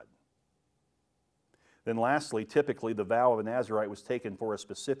before God. Then lastly, typically, the vow of a Nazirite was taken for a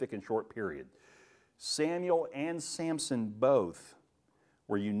specific and short period. Samuel and Samson both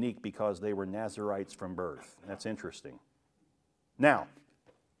were unique because they were Nazirites from birth. That's interesting. Now,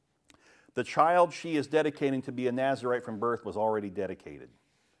 the child she is dedicating to be a Nazirite from birth was already dedicated.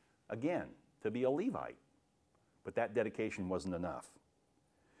 Again, to be a Levite. But that dedication wasn't enough.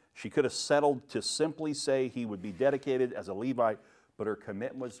 She could have settled to simply say he would be dedicated as a Levite, but her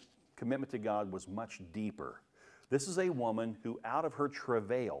commitment to God was much deeper. This is a woman who, out of her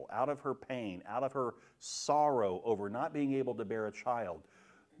travail, out of her pain, out of her sorrow over not being able to bear a child,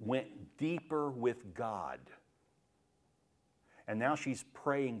 went deeper with God. And now she's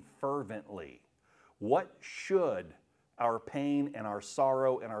praying fervently. What should our pain and our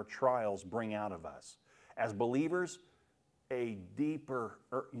sorrow and our trials bring out of us? As believers, a deeper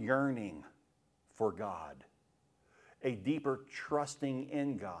yearning for God, a deeper trusting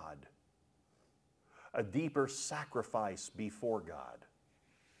in God, a deeper sacrifice before God.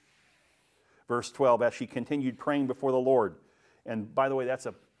 Verse 12, as she continued praying before the Lord, and by the way, that's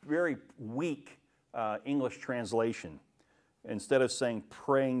a very weak English translation. Instead of saying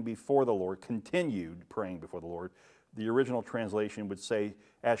praying before the Lord, continued praying before the Lord, the original translation would say,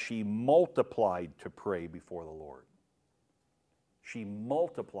 as she multiplied to pray before the Lord. She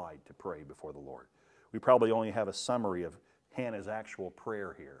multiplied to pray before the Lord. We probably only have a summary of Hannah's actual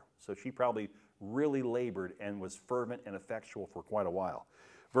prayer here. So she probably really labored and was fervent and effectual for quite a while.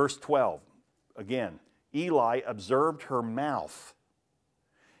 Verse 12, again, Eli observed her mouth.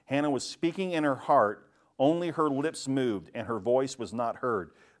 Hannah was speaking in her heart, only her lips moved, and her voice was not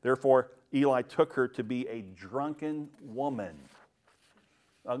heard. Therefore, Eli took her to be a drunken woman.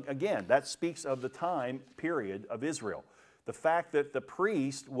 Again, that speaks of the time period of Israel. The fact that the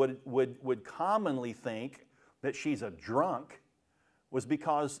priest would commonly think that she's a drunk was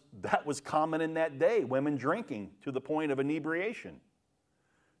because that was common in that day, women drinking to the point of inebriation.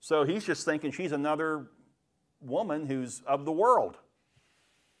 So he's just thinking she's another woman who's of the world.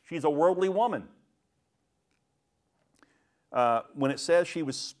 She's a worldly woman. When it says she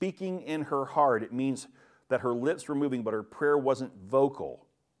was speaking in her heart, it means that her lips were moving, but her prayer wasn't vocal.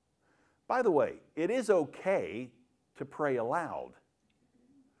 By the way, it is okay to pray aloud.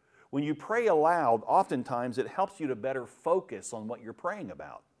 When you pray aloud, oftentimes it helps you to better focus on what you're praying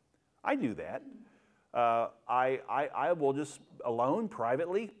about. I do that. I will just alone,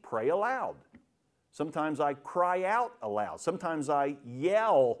 privately, pray aloud. Sometimes I cry out aloud. Sometimes I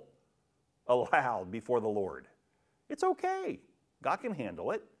yell aloud before the Lord. It's okay. God can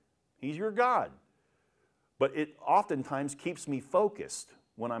handle it. He's your God. But it oftentimes keeps me focused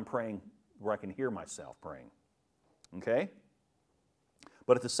when I'm praying where I can hear myself praying. Okay?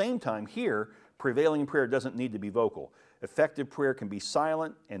 But at the same time, here, prevailing prayer doesn't need to be vocal. Effective prayer can be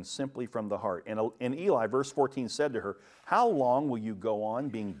silent and simply from the heart. And Eli, verse 14, said to her, "How long will you go on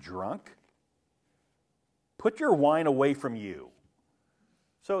being drunk? Put your wine away from you."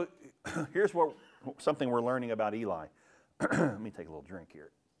 So here's something we're learning about Eli. Let me take a little drink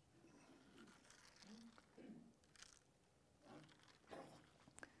here.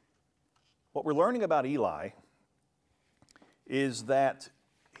 What we're learning about Eli is that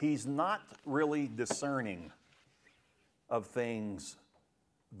he's not really discerning of things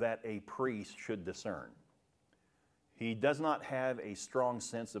that a priest should discern. He does not have a strong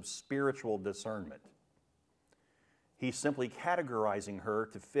sense of spiritual discernment. He's simply categorizing her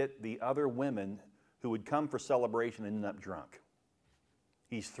to fit the other women who would come for celebration and end up drunk.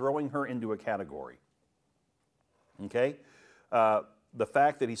 He's throwing her into a category. Okay? The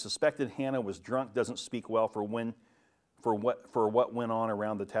fact that he suspected Hannah was drunk doesn't speak well for what went on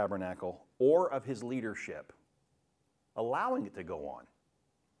around the tabernacle or of his leadership, allowing it to go on.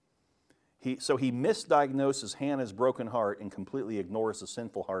 So he misdiagnoses Hannah's broken heart and completely ignores the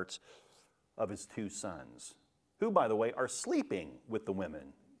sinful hearts of his two sons, who, by the way, are sleeping with the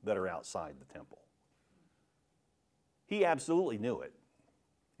women that are outside the temple. He absolutely knew it.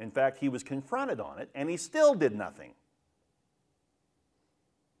 In fact, he was confronted on it, and he still did nothing.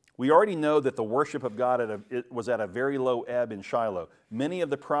 We already know that the worship of God was at a very low ebb in Shiloh. Many of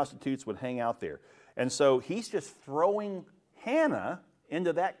the prostitutes would hang out there. And so he's just throwing Hannah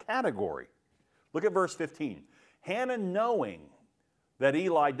into that category. Look at verse 15. Hannah, knowing that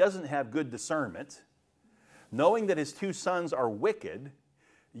Eli doesn't have good discernment, knowing that his two sons are wicked,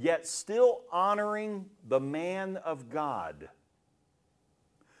 yet still honoring the man of God.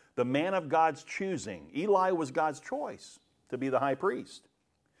 The man of God's choosing. Eli was God's choice to be the high priest.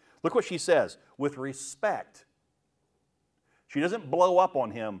 Look what she says, with respect. She doesn't blow up on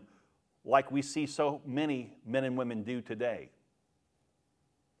him like we see so many men and women do today.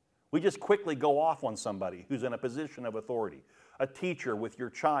 We just quickly go off on somebody who's in a position of authority. A teacher with your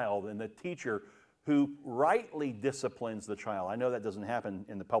child, and the teacher who rightly disciplines the child. I know that doesn't happen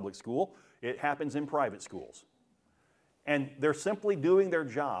in the public school. It happens in private schools. And they're simply doing their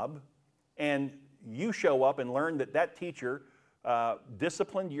job, and you show up and learn that that teacher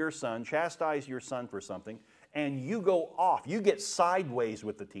disciplined your son, chastised your son for something, and you go off. You get sideways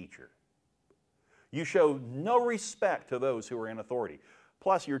with the teacher. You show no respect to those who are in authority.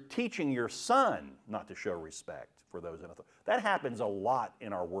 Plus, you're teaching your son not to show respect for those in authority. That happens a lot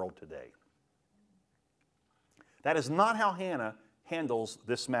in our world today. That is not how Hannah handles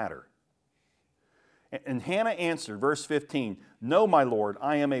this matter. And Hannah answered, verse 15, "No, my lord,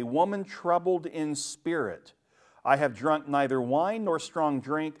 I am a woman troubled in spirit. I have drunk neither wine nor strong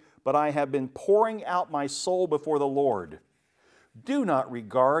drink, but I have been pouring out my soul before the Lord. Do not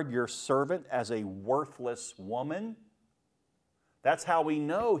regard your servant as a worthless woman." That's how we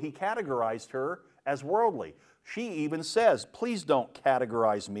know he categorized her as worldly. She even says, "Please don't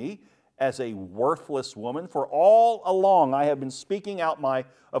categorize me as a worthless woman, for all along I have been speaking out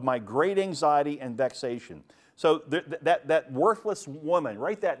of my great anxiety and vexation." So that worthless woman,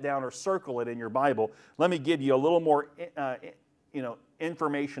 write that down or circle it in your Bible. Let me give you a little more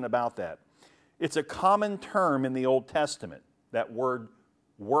information about that. It's a common term in the Old Testament, that word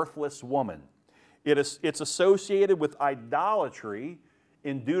worthless woman. It's associated with idolatry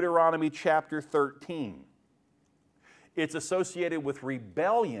in Deuteronomy chapter 13. It's associated with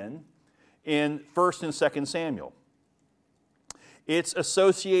rebellion in 1st and 2nd Samuel. It's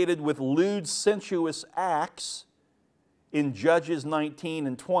associated with lewd, sensuous acts in Judges 19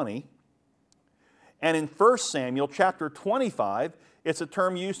 and 20. And in 1 Samuel chapter 25, it's a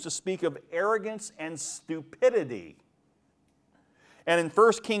term used to speak of arrogance and stupidity. And in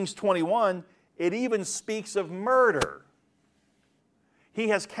 1 Kings 21, it even speaks of murder. He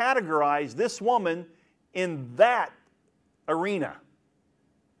has categorized this woman in that arena.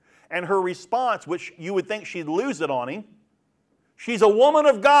 And her response, which you would think she'd lose it on him, she's a woman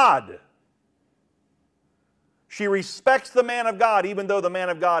of God. She respects the man of God, even though the man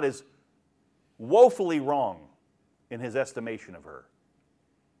of God is woefully wrong in his estimation of her.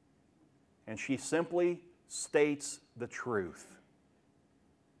 And she simply states the truth.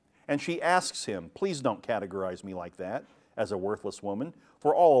 And she asks him, please don't categorize me like that as a worthless woman,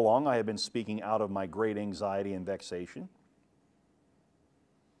 for all along I have been speaking out of my great anxiety and vexation.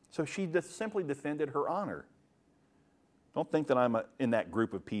 So she simply defended her honor. Don't think that I'm in that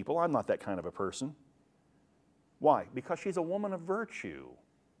group of people. I'm not that kind of a person. Why? Because she's a woman of virtue.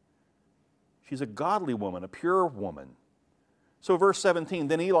 She's a godly woman, a pure woman. So verse 17,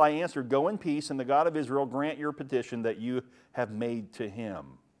 then Eli answered, go in peace, and the God of Israel grant your petition that you have made to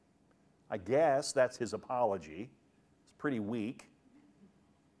him. I guess that's his apology. It's pretty weak.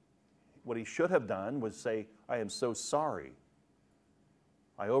 What he should have done was say, I am so sorry.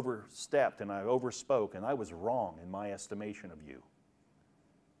 I overstepped and I overspoke, and I was wrong in my estimation of you.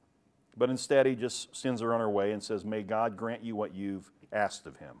 But instead, he just sends her on her way and says, may God grant you what you've asked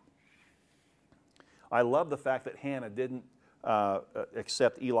of him. I love the fact that Hannah didn't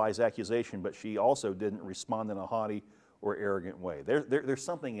accept Eli's accusation, but she also didn't respond in a haughty or arrogant way. There's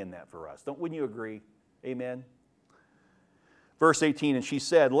something in that for us. Wouldn't you agree? Amen? Verse 18, and she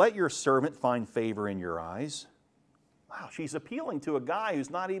said, let your servant find favor in your eyes. Wow, she's appealing to a guy who's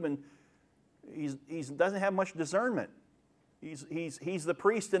not even, he doesn't have much discernment. He's the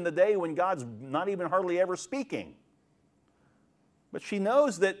priest in the day when God's not even hardly ever speaking. But she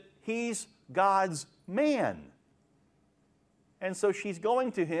knows that he's God's man. And so she's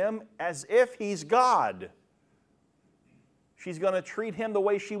going to him as if he's God. She's going to treat him the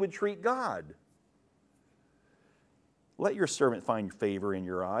way she would treat God. Let your servant find favor in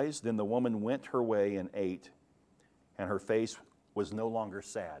your eyes. Then the woman went her way and ate, and her face was no longer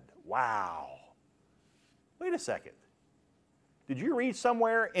sad. Wow. Wait a second. Did you read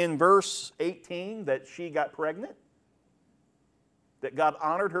somewhere in verse 18 that she got pregnant? That God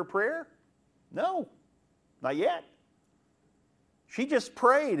honored her prayer? No, not yet. She just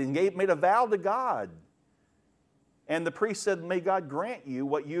prayed and made a vow to God. And the priest said, may God grant you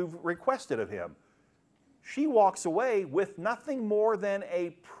what you've requested of him. She walks away with nothing more than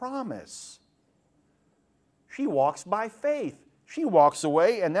a promise. She walks by faith. She walks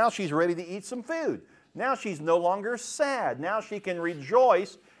away, and now she's ready to eat some food. Now she's no longer sad. Now she can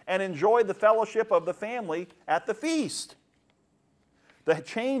rejoice and enjoy the fellowship of the family at the feast. The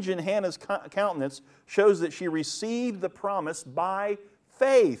change in Hannah's countenance shows that she received the promise by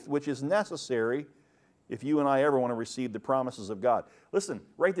faith, which is necessary if you and I ever want to receive the promises of God. Listen,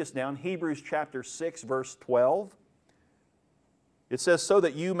 write this down, Hebrews chapter 6, verse 12. It says, so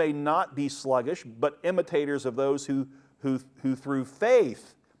that you may not be sluggish, but imitators of those who through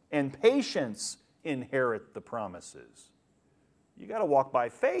faith and patience inherit the promises. You got to walk by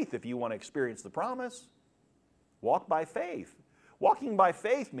faith if you want to experience the promise. Walk by faith. Walking by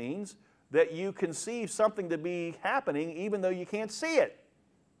faith means that you conceive something to be happening even though you can't see it.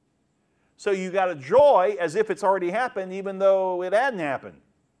 So you got a joy as if it's already happened even though it hadn't happened.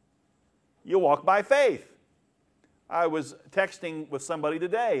 You walk by faith. I was texting with somebody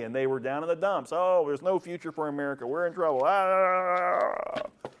today, and they were down in the dumps. Oh, there's no future for America. We're in trouble.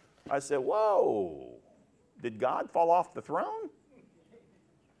 I said, whoa, did God fall off the throne?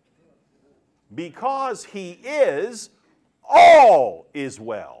 Because he is, all is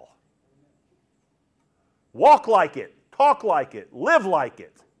well. Walk like it, talk like it, live like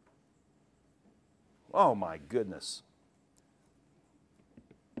it. Oh my goodness.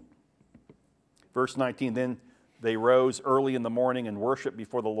 Verse 19, then they rose early in the morning and worshiped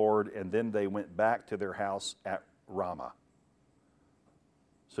before the Lord, and then they went back to their house at Ramah.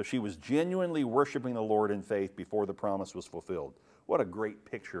 So she was genuinely worshiping the Lord in faith before the promise was fulfilled. What a great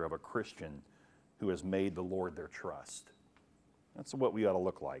picture of a Christian who has made the Lord their trust. That's what we ought to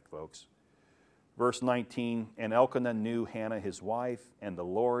look like, folks. Verse 19, and Elkanah knew Hannah his wife, and the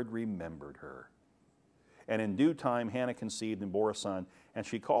Lord remembered her. And in due time Hannah conceived and bore a son, and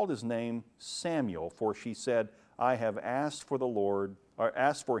she called his name Samuel, for she said, I have asked for the Lord, or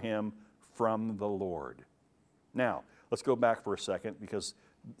asked for him from the Lord. Now, let's go back for a second, because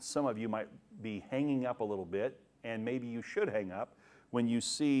some of you might be hanging up a little bit, and maybe you should hang up when you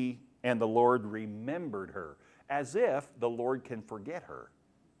see, and the Lord remembered her, as if the Lord can forget her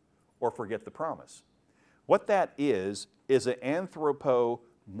or forget the promise. What that is an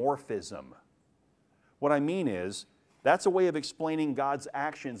anthropomorphism. What I mean is, that's a way of explaining God's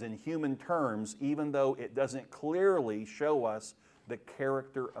actions in human terms, even though it doesn't clearly show us the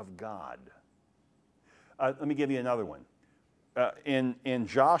character of God. Let me give you another one. In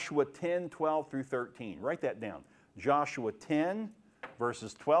Joshua 10, 12 through 13, write that down. Joshua 10,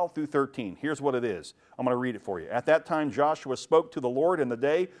 verses 12 through 13. Here's what it is. I'm going to read it for you. At that time Joshua spoke to the Lord in the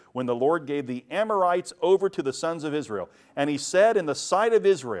day when the Lord gave the Amorites over to the sons of Israel. And he said in the sight of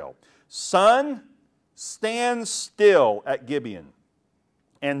Israel, Sun, stand still at Gibeon,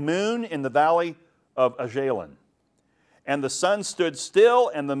 and moon in the valley of Ajalon. And the sun stood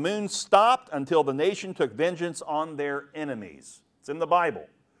still, and the moon stopped until the nation took vengeance on their enemies. It's in the Bible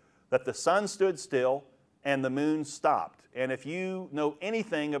that the sun stood still and the moon stopped. And if you know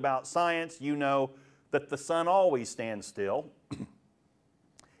anything about science, you know that the sun always stands still.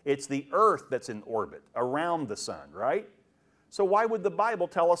 It's the earth that's in orbit around the sun, right? So why would the Bible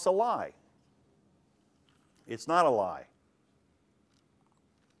tell us a lie? It's not a lie.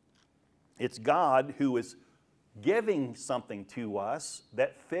 It's God who is giving something to us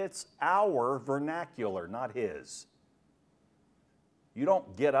that fits our vernacular, not His. You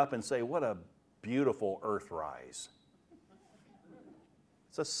don't get up and say, what a beautiful earthrise.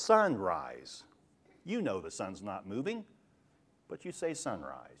 It's a sunrise. You know the sun's not moving, but you say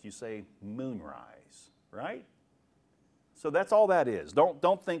sunrise. You say moonrise, right? So that's all that is.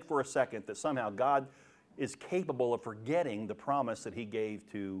 Don't think for a second that somehow God is capable of forgetting the promise that He gave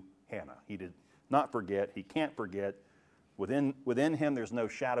to Hannah. He did not forget. He can't forget. Within Him there's no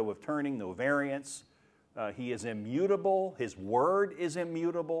shadow of turning, no variance. He is immutable. His word is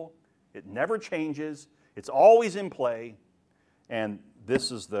immutable. It never changes. It's always in play. And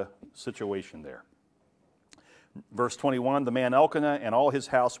this is the situation there. Verse 21, the man Elkanah and all his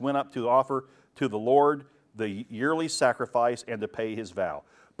house went up to offer to the Lord the yearly sacrifice and to pay his vow.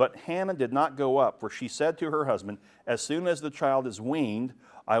 But Hannah did not go up, for she said to her husband, as soon as the child is weaned,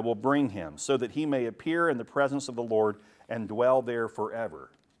 I will bring him, so that he may appear in the presence of the Lord and dwell there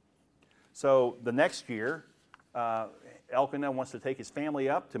forever. So the next year, Elkanah wants to take his family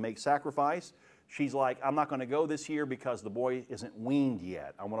up to make sacrifice. She's like, I'm not going to go this year because the boy isn't weaned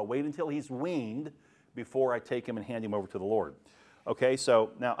yet. I want to wait until he's weaned before I take him and hand him over to the Lord. Okay,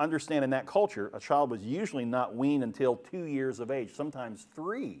 so now understand, in that culture, a child was usually not weaned until 2 years of age, sometimes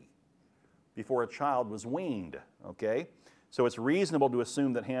 3, before a child was weaned. Okay, so it's reasonable to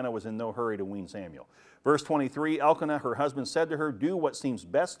assume that Hannah was in no hurry to wean Samuel. Verse 23, Elkanah, her husband, said to her, do what seems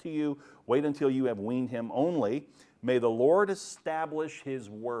best to you. Wait until you have weaned him only. May the Lord establish His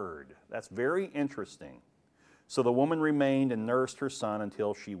word. That's very interesting. So the woman remained and nursed her son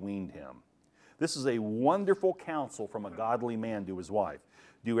until she weaned him. This is a wonderful counsel from a godly man to his wife.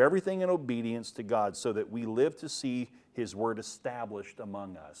 Do everything in obedience to God so that we live to see His word established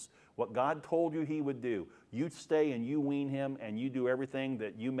among us. What God told you He would do, you stay and you wean him and you do everything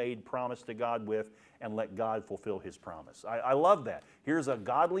that you made promise to God with, and let God fulfill His promise. I love that. Here's a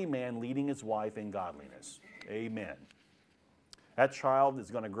godly man leading his wife in godliness. Amen. That child is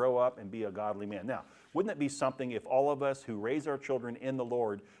going to grow up and be a godly man. Now, wouldn't it be something if all of us who raise our children in the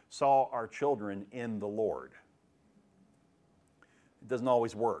Lord saw our children in the Lord? It doesn't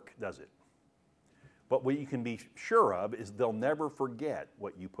always work, does it? But what you can be sure of is they'll never forget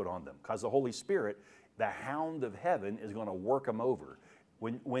what you put on them, because the Holy Spirit, the hound of heaven, is going to work them over.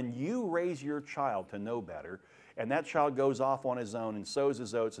 When you raise your child to know better, and that child goes off on his own and sows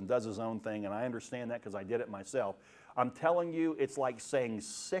his oats and does his own thing, and I understand that because I did it myself, I'm telling you, it's like saying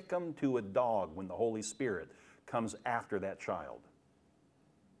sick 'em to a dog when the Holy Spirit comes after that child.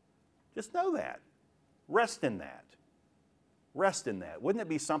 Just know that. Rest in that. Rest in that. Wouldn't it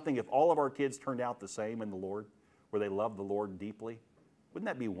be something if all of our kids turned out the same in the Lord, where they love the Lord deeply? Wouldn't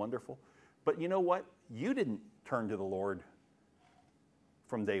that be wonderful? But you know what? You didn't turn to the Lord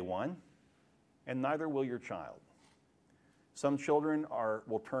from day one, and neither will your child. Some children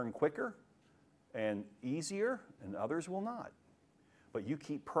will turn quicker and easier, and others will not. But you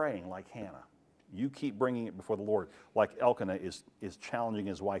keep praying like Hannah. You keep bringing it before the Lord, like Elkanah is challenging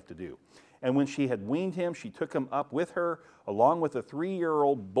his wife to do. And when she had weaned him, she took him up with her, along with a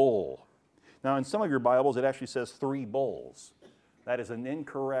 3-year-old bull. Now, in some of your Bibles, it actually says 3 bulls. That is an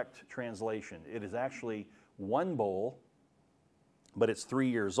incorrect translation. It is actually 1 bull, but it's 3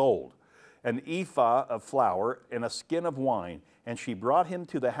 years old. An ephah of flour and a skin of wine. And she brought him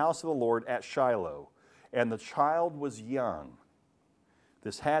to the house of the Lord at Shiloh. And the child was young.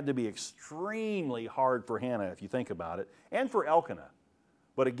 This had to be extremely hard for Hannah, if you think about it, and for Elkanah.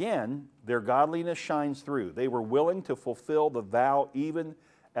 But again, their godliness shines through. They were willing to fulfill the vow even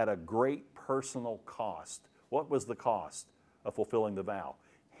at a great personal cost. What was the cost of fulfilling the vow?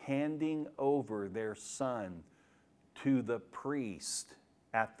 Handing over their son to the priest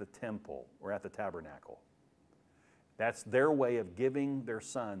at the temple or at the tabernacle. That's their way of giving their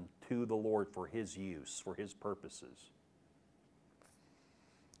son to the Lord for His use, for His purposes.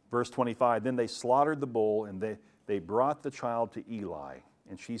 Verse 25, then they slaughtered the bull, and they brought the child to Eli.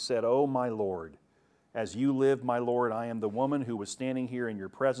 And she said, "O my Lord, as you live, my Lord, I am the woman who was standing here in your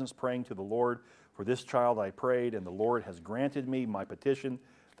presence praying to the Lord. For this child I prayed, and the Lord has granted me my petition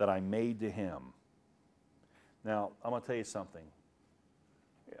that I made to Him." Now, I'm going to tell you something.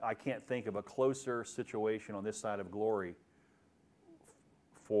 I can't think of a closer situation on this side of glory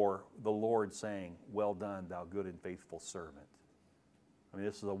for the Lord saying, "Well done, thou good and faithful servant." I mean,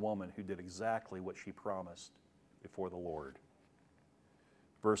 this is a woman who did exactly what she promised before the Lord.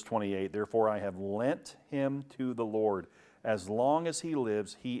 Verse 28, therefore I have lent him to the Lord. As long as he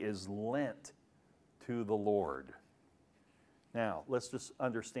lives, he is lent to the Lord. Now, let's just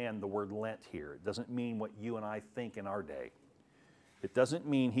understand the word lent here. It doesn't mean what you and I think in our day. It doesn't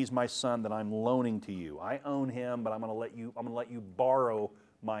mean he's my son that I'm loaning to you. I own him, but I'm going to let you borrow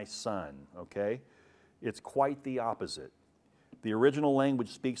my son, okay? It's quite the opposite. The original language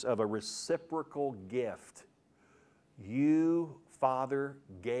speaks of a reciprocal gift. You, Father,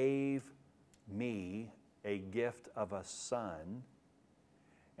 gave me a gift of a son,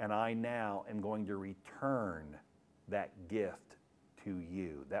 and I now am going to return that gift to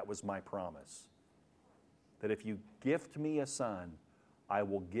you. That was my promise. That if you gift me a son, I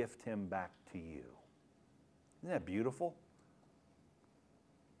will gift him back to you. Isn't that beautiful?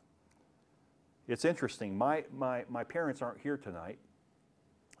 It's interesting. My parents aren't here tonight,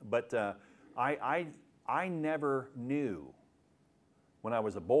 but I never knew when I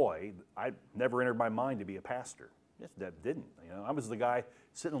was a boy. I never entered my mind to be a pastor. That didn't. You know, I was the guy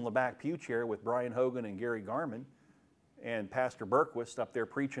sitting on the back pew chair with Brian Hogan and Gary Garman, and Pastor Berquist up there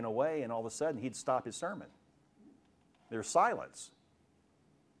preaching away, and all of a sudden he'd stop his sermon. There's silence,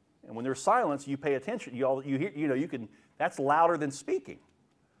 and when there's silence, you pay attention. You hear. You know, you can. That's louder than speaking.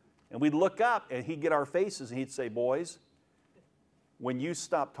 And we'd look up, and he'd get our faces, and he'd say, "Boys, when you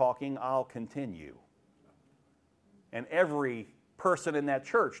stop talking, I'll continue." And every person in that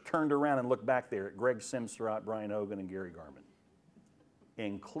church turned around and looked back there at Greg Simsrott, Brian Hogan, and Gary Garman,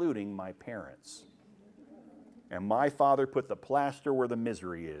 including my parents. And my father put the plaster where the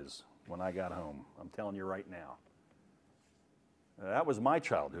misery is when I got home. I'm telling you right now. That was my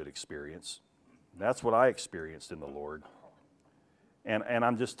childhood experience. That's what I experienced in the Lord. And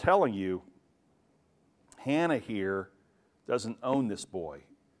I'm just telling you, Hannah here doesn't own this boy.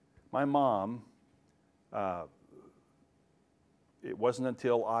 My mom, it wasn't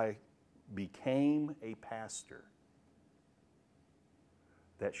until I became a pastor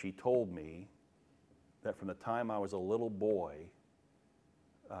that she told me that from the time I was a little boy,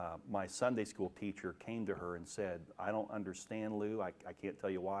 my Sunday school teacher came to her and said, "I don't understand, Lou, I can't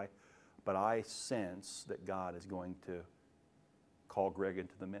tell you why, but I sense that God is going to call Greg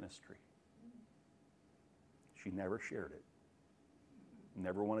into the ministry." She never shared it.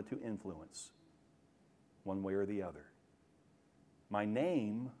 Never wanted to influence one way or the other. My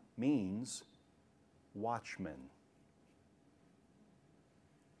name means watchman.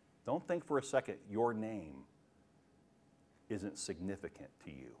 Don't think for a second your name isn't significant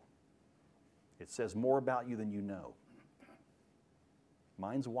to you. It says more about you than you know.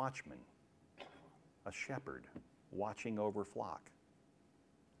 Mine's watchman, a shepherd watching over flock.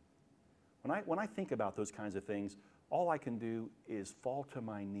 When I think about those kinds of things, all I can do is fall to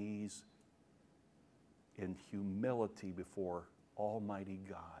my knees in humility before Almighty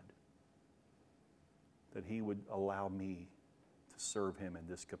God, that He would allow me to serve Him in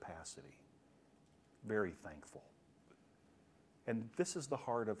this capacity. Very thankful. And this is the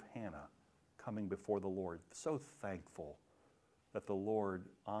heart of Hannah coming before the Lord. So thankful that the Lord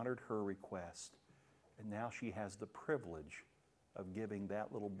honored her request, and now she has the privilege of giving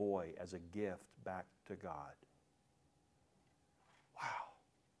that little boy as a gift back to God. Wow.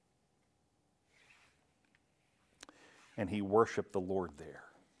 And he worshiped the Lord there.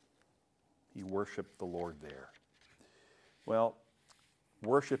 He worshiped the Lord there. Well,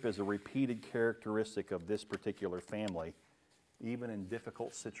 worship is a repeated characteristic of this particular family. Even in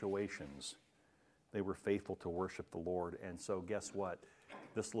difficult situations, they were faithful to worship the Lord. And so guess what?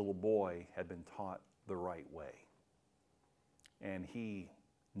 This little boy had been taught the right way. And he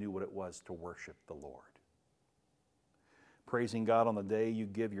knew what it was to worship the Lord. Praising God on the day you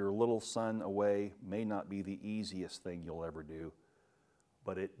give your little son away may not be the easiest thing you'll ever do,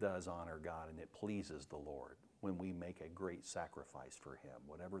 but it does honor God and it pleases the Lord when we make a great sacrifice for Him,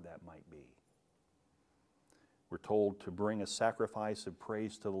 whatever that might be. We're told to bring a sacrifice of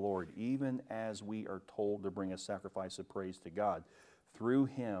praise to the Lord, even as we are told to bring a sacrifice of praise to God. Through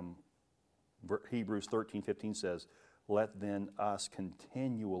Him, Hebrews 13:15 says, let then us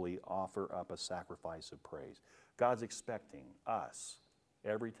continually offer up a sacrifice of praise. God's expecting us,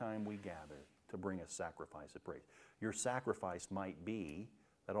 every time we gather, to bring a sacrifice of praise. Your sacrifice might be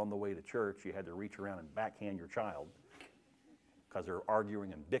that on the way to church you had to reach around and backhand your child because they're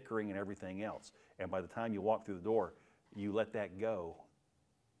arguing and bickering and everything else. And by the time you walk through the door, you let that go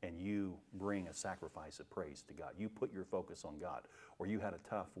and you bring a sacrifice of praise to God. You put your focus on God. Or you had a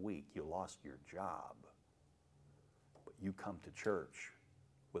tough week, you lost your job, but you come to church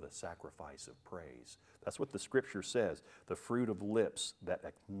with a sacrifice of praise. That's what the Scripture says, the fruit of lips that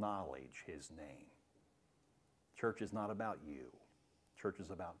acknowledge His name. Church is not about you. Church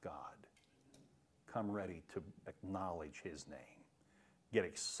is about God. Come ready to acknowledge His name. Get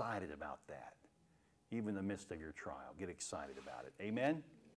excited about that. Even in the midst of your trial, get excited about it. Amen?